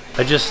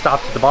 I just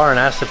stopped at the bar and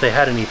asked if they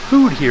had any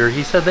food here.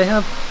 He said they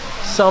have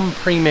some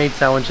pre-made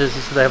sandwiches. He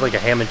said they have like a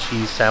ham and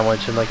cheese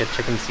sandwich and like a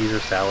chicken Caesar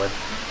salad.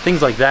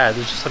 Things like that.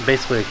 There's just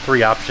basically like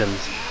 3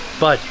 options.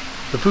 But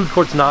the food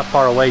court's not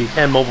far away. You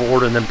can mobile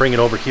order and then bring it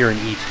over here and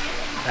eat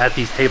at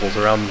these tables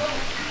around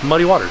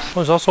Muddy Waters.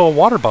 There's also a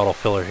water bottle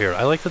filler here.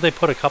 I like that they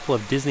put a couple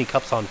of Disney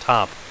cups on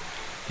top.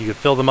 You could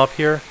fill them up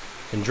here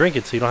and drink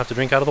it so you don't have to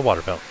drink out of the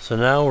water fountain. So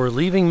now we're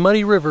leaving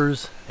Muddy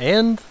Rivers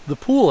and the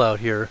pool out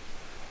here,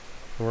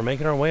 and we're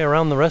making our way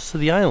around the rest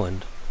of the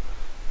island.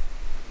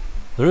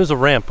 There is a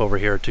ramp over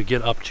here to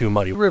get up to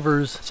Muddy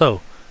Rivers,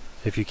 so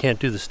if you can't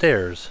do the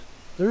stairs,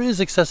 there is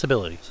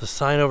accessibility. There's a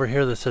sign over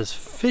here that says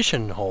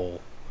fishing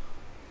hole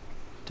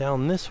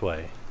down this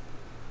way.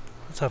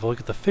 Let's have a look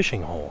at the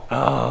fishing hole.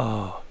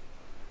 Oh,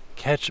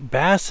 catch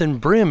bass and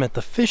brim at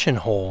the fishing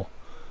hole,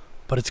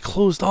 but it's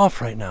closed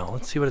off right now.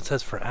 Let's see what it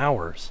says for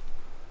hours.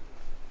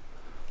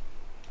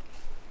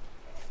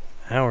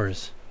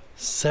 Hours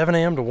 7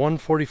 a.m. to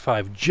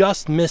 1:45.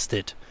 Just missed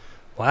it.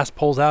 Last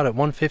poll's out at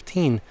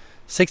 1:15.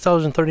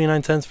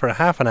 $6.39 for a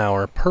half an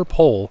hour per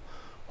poll,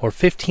 or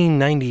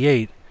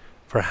 $15.98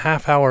 for a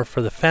half hour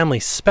for the family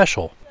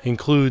special.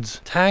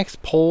 Includes tax,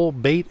 pole,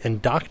 bait,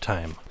 and dock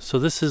time. So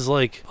this is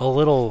like a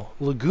little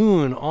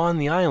lagoon on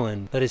the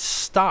island that is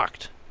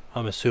stocked,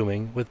 I'm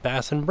assuming, with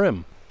bass and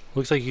brim.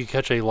 Looks like you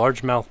catch a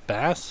largemouth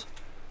bass,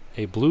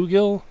 a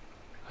bluegill,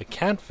 a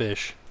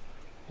catfish,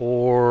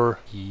 or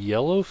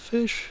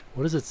yellowfish?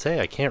 What does it say?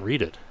 I can't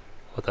read it,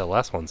 what that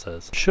last one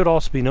says. Should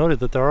also be noted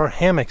that there are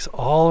hammocks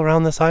all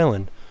around this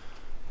island.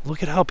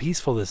 Look at how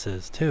peaceful this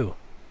is, too.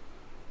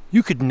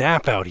 You could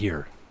nap out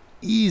here.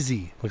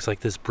 Easy. Looks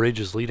like this bridge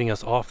is leading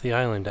us off the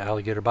island to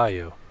Alligator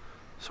Bayou.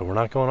 So we're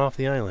not going off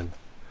the island.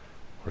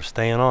 We're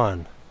staying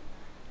on.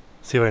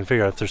 See if I can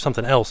figure out if there's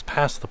something else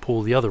past the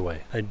pool the other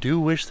way. I do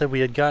wish that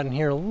we had gotten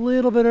here a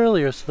little bit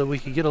earlier so that we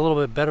could get a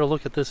little bit better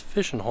look at this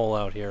fishing hole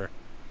out here.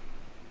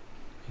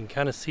 You can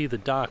kind of see the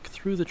dock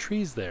through the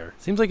trees there.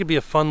 Seems like it'd be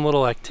a fun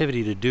little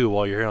activity to do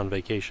while you're here on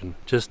vacation.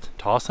 Just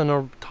tossing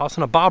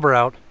a bobber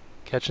out,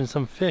 catching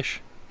some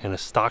fish in a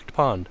stocked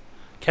pond.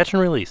 Catch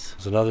and release.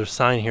 There's another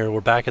sign here.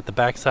 We're back at the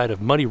backside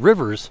of Muddy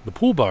Rivers, the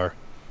pool bar.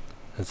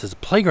 And it says the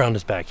playground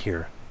is back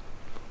here.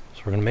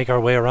 So we're gonna make our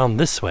way around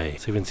this way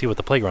so we can see what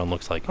the playground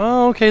looks like.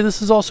 Oh, okay,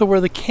 this is also where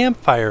the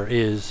campfire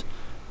is,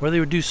 where they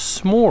would do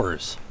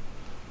s'mores.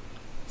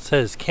 It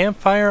says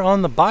campfire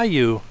on the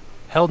bayou,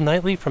 held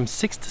nightly from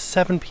 6 to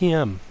 7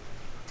 p.m.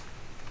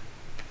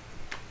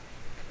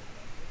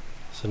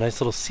 So nice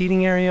little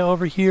seating area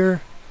over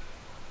here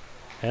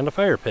and a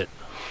fire pit.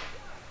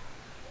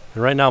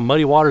 And right now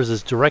Muddy Waters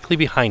is directly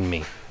behind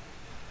me.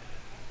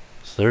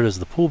 So there it is,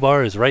 the pool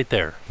bar is right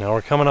there. Now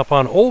we're coming up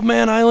on Old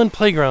Man Island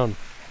Playground.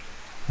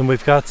 And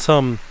we've got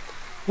some,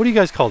 what do you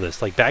guys call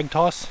this? Like bag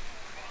toss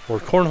or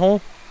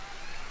cornhole?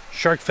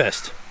 Shark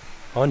Fest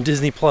on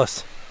Disney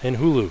Plus and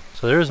Hulu.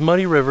 So there's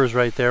Muddy Rivers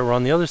right there. We're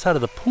on the other side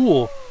of the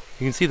pool.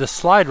 You can see the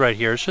slide right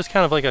here. It's just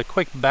kind of like a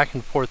quick back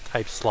and forth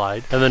type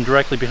slide. And then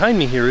directly behind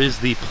me here is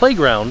the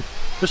playground.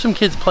 There's some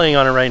kids playing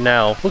on it right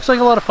now. Looks like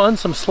a lot of fun.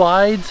 Some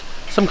slides,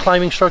 some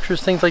climbing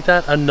structures, things like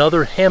that.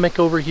 Another hammock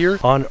over here.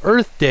 On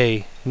Earth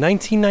Day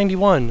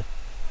 1991,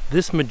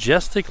 this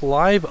majestic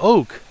live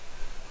oak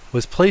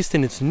was placed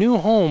in its new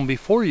home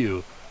before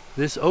you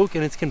This oak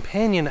and its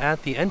companion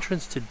at the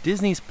entrance to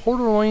Disney's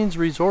Port Orleans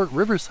Resort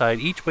Riverside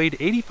each weighed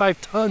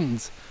 85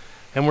 tons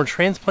and were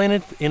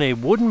transplanted in a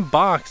wooden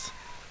box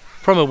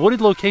from a wooded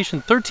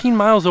location 13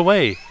 miles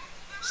away.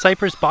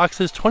 Cypress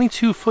boxes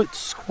 22-foot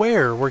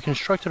square were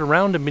constructed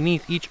around and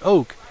beneath each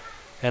oak,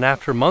 and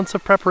after months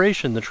of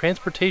preparation, the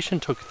transportation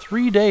took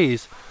 3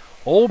 days.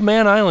 Old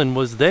Man Island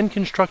was then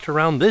constructed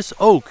around this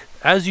oak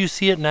as you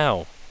see it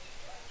now.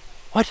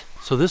 What?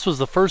 So this was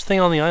the first thing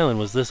on the island,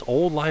 was this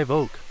old live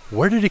oak.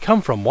 Where did it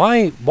come from?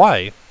 Why?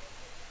 Like,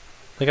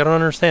 I don't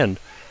understand.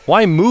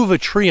 Why move a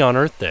tree on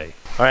Earth Day?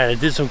 All right, I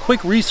did some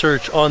quick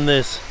research on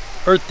this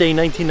Earth Day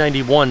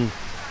 1991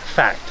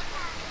 fact.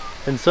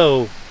 And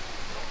so,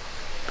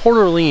 Port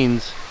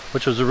Orleans,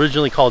 which was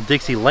originally called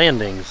Dixie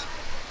Landings,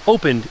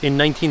 opened in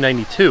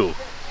 1992.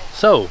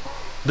 So,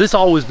 this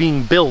all was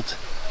being built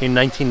in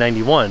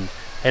 1991,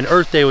 and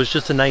Earth Day was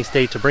just a nice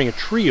day to bring a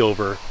tree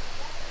over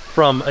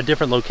from a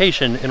different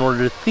location in order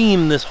to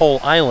theme this whole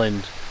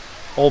island,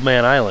 Old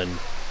Man Island.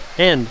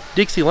 And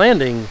Dixie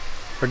Landing,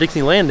 or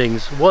Dixie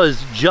Landings,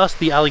 was just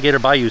the Alligator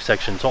Bayou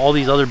section. So all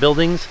these other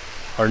buildings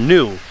are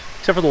new,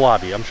 except for the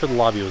lobby. I'm sure the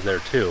lobby was there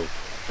too.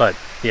 But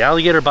the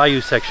Alligator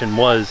Bayou section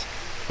was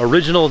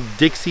original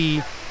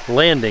Dixie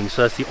Landing,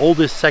 so that's the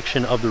oldest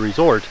section of the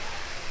resort.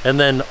 And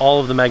then all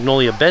of the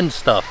Magnolia Bend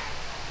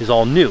stuff is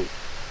all new.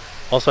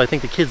 Also, I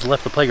think the kids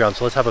left the playground,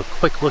 so let's have a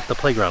quick look at the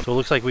playground. So it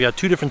looks like we got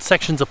two different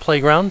sections of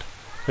playground.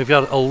 We've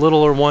got a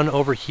littler one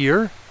over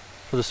here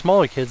for the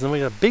smaller kids, and we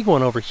got a big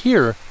one over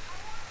here.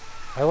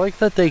 I like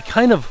that they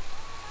kind of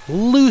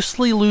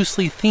loosely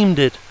themed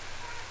it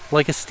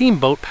like a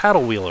steamboat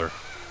paddle wheeler.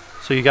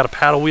 So you got a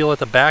paddle wheel at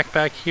the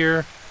back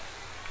here,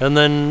 and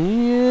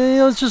then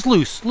yeah, it's just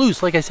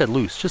loose, like I said,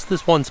 loose. Just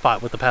this one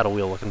spot with the paddle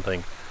wheel looking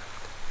thing.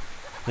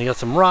 And you got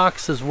some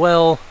rocks as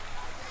well.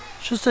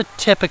 Just a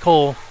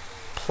typical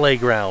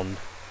playground.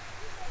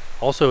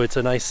 Also, it's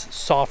a nice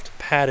soft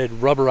padded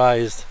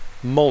rubberized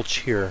mulch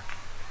here,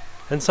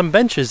 and some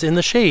benches in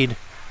the shade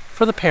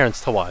for the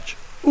parents to watch.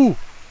 Ooh,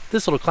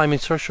 this little climbing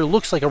structure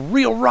looks like a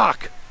real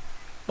rock.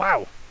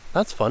 Wow,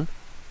 that's fun.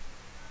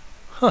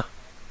 Huh.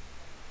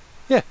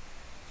 Yeah,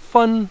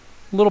 fun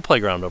little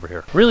playground over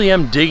here. Really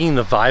am digging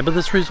the vibe of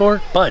this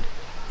resort, but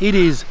it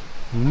is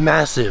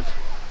massive.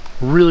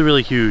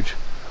 Really huge.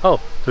 Oh,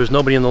 there's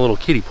nobody in the little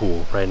kiddie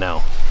pool right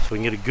now. So we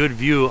can get a good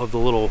view of the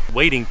little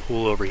wading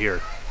pool over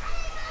here.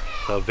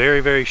 So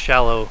very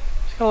shallow.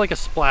 It's kind of like a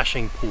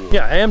splashing pool.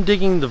 Yeah, I am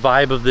digging the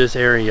vibe of this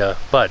area,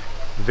 but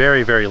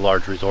very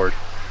large resort.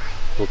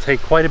 Will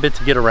take quite a bit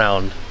to get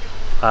around.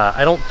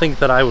 I don't think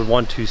that I would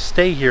want to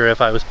stay here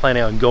if I was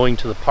planning on going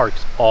to the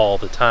parks all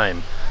the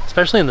time,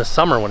 especially in the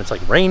summer when it's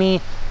like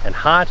rainy and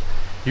hot.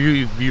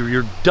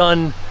 You're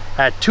done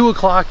at 2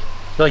 o'clock.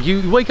 Like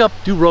you wake up,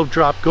 do rope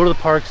drop, go to the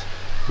parks.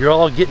 You're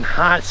all getting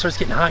hot, it starts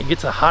getting hot, you get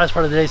to the hottest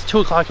part of the day, it's 2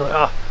 o'clock, you're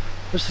like, oh,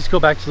 let's just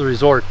go back to the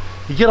resort.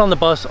 You get on the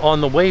bus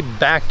on the way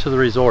back to the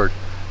resort,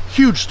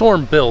 huge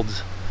storm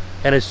builds,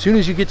 and as soon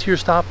as you get to your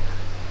stop,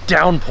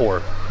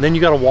 downpour. And then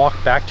you gotta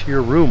walk back to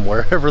your room,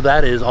 wherever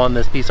that is on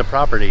this piece of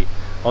property,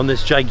 on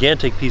this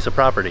gigantic piece of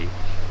property.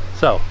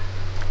 So,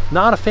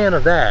 not a fan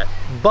of that,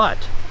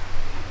 but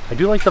I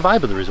do like the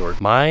vibe of the resort.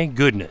 My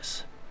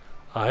goodness,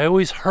 I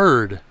always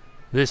heard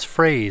this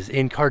phrase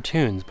in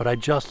cartoons, but I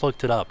just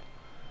looked it up.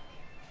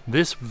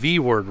 This V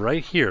word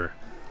right here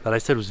that I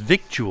said was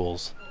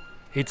victuals,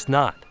 it's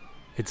not.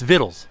 It's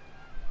vittles.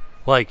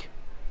 Like,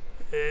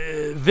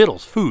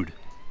 vittles, food.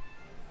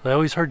 I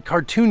always heard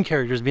cartoon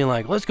characters being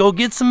like, let's go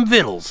get some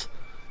vittles.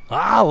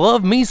 I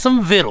love me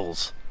some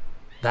vittles.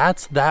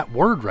 That's that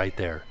word right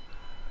there.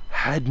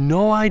 Had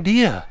no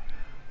idea.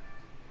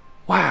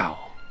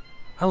 Wow.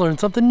 I learned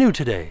something new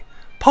today.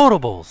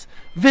 Potables,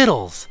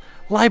 vittles,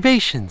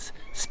 libations,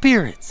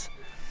 spirits.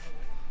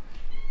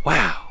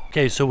 Wow.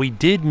 Okay, so we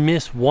did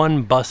miss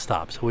one bus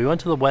stop. So we went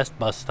to the west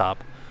bus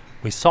stop.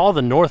 We saw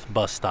the north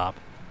bus stop.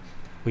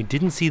 We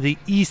didn't see the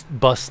east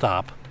bus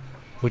stop,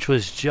 which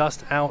was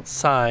just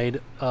outside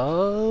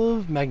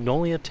of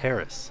Magnolia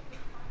Terrace.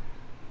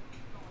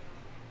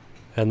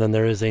 And then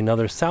there is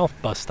another south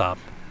bus stop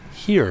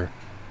here,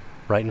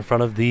 right in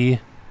front of the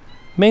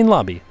main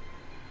lobby.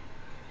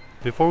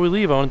 Before we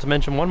leave, I wanted to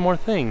mention one more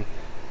thing.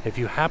 If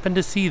you happen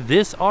to see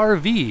this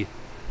RV,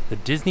 the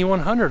Disney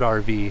 100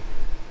 RV,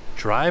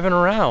 driving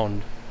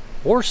around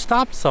or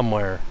stopped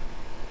somewhere,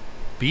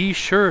 be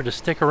sure to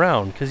stick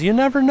around, because you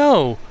never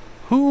know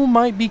who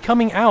might be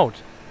coming out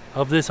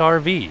of this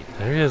RV.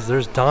 There he is,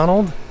 there's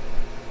Donald.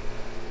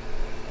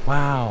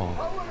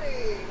 Wow.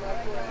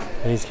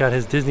 And he's got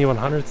his Disney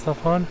 100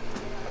 stuff on.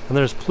 And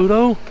there's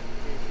Pluto.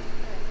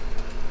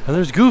 And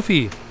there's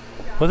Goofy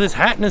with his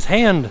hat in his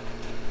hand.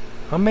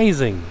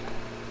 Amazing.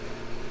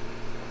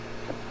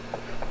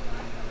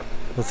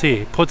 Let's see,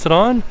 he puts it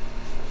on,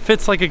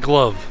 fits like a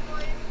glove.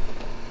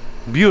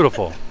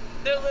 Beautiful.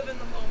 They're living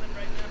the moment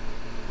right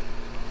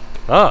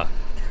now. Ah.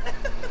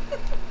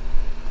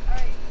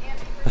 Alright,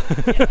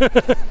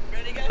 Andy.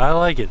 Ready, guys? I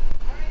like it.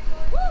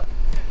 Alright,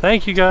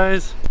 Thank you,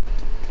 guys.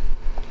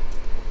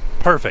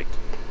 Perfect.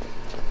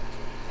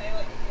 hey,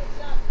 look, you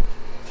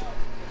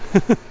can't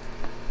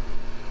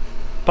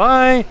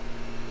Bye.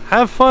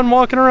 Have fun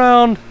walking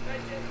around.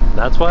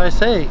 That's why I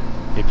say,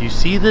 if you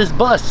see this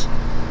bus,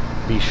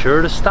 be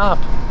sure to stop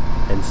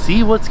and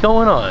see what's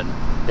going on.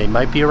 They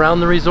might be around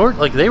the resort,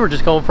 like they were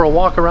just going for a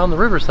walk around the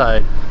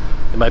Riverside.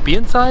 They might be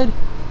inside.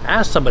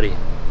 Ask somebody.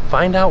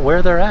 Find out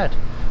where they're at.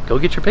 Go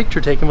get your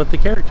picture taken with the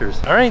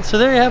characters. All right, so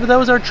there you have it. That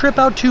was our trip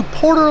out to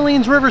Port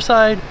Orleans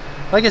Riverside.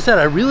 Like I said,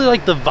 I really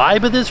like the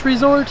vibe of this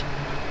resort,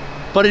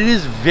 but it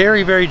is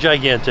very, very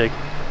gigantic.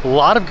 A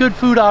lot of good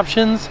food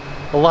options,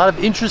 a lot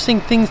of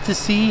interesting things to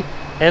see,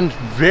 and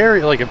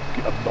very, like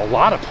a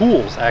lot of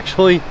pools,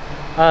 actually.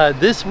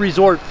 This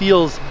resort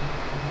feels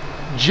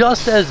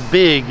just as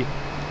big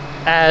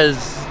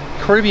as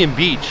Caribbean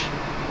Beach,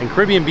 and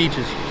Caribbean Beach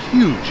is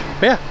huge.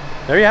 But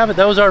yeah, there you have it.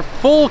 That was our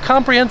full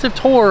comprehensive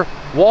tour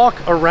walk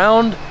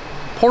around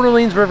Port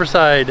Orleans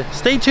Riverside.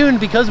 Stay tuned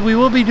because we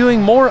will be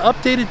doing more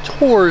updated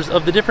tours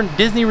of the different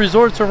Disney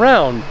resorts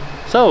around.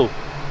 So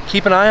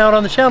keep an eye out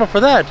on the channel for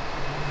that.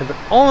 But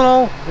all in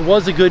all, it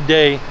was a good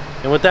day.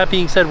 And with that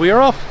being said, we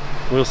are off.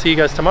 We'll see you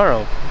guys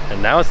tomorrow.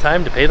 And now it's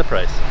time to pay the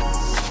price.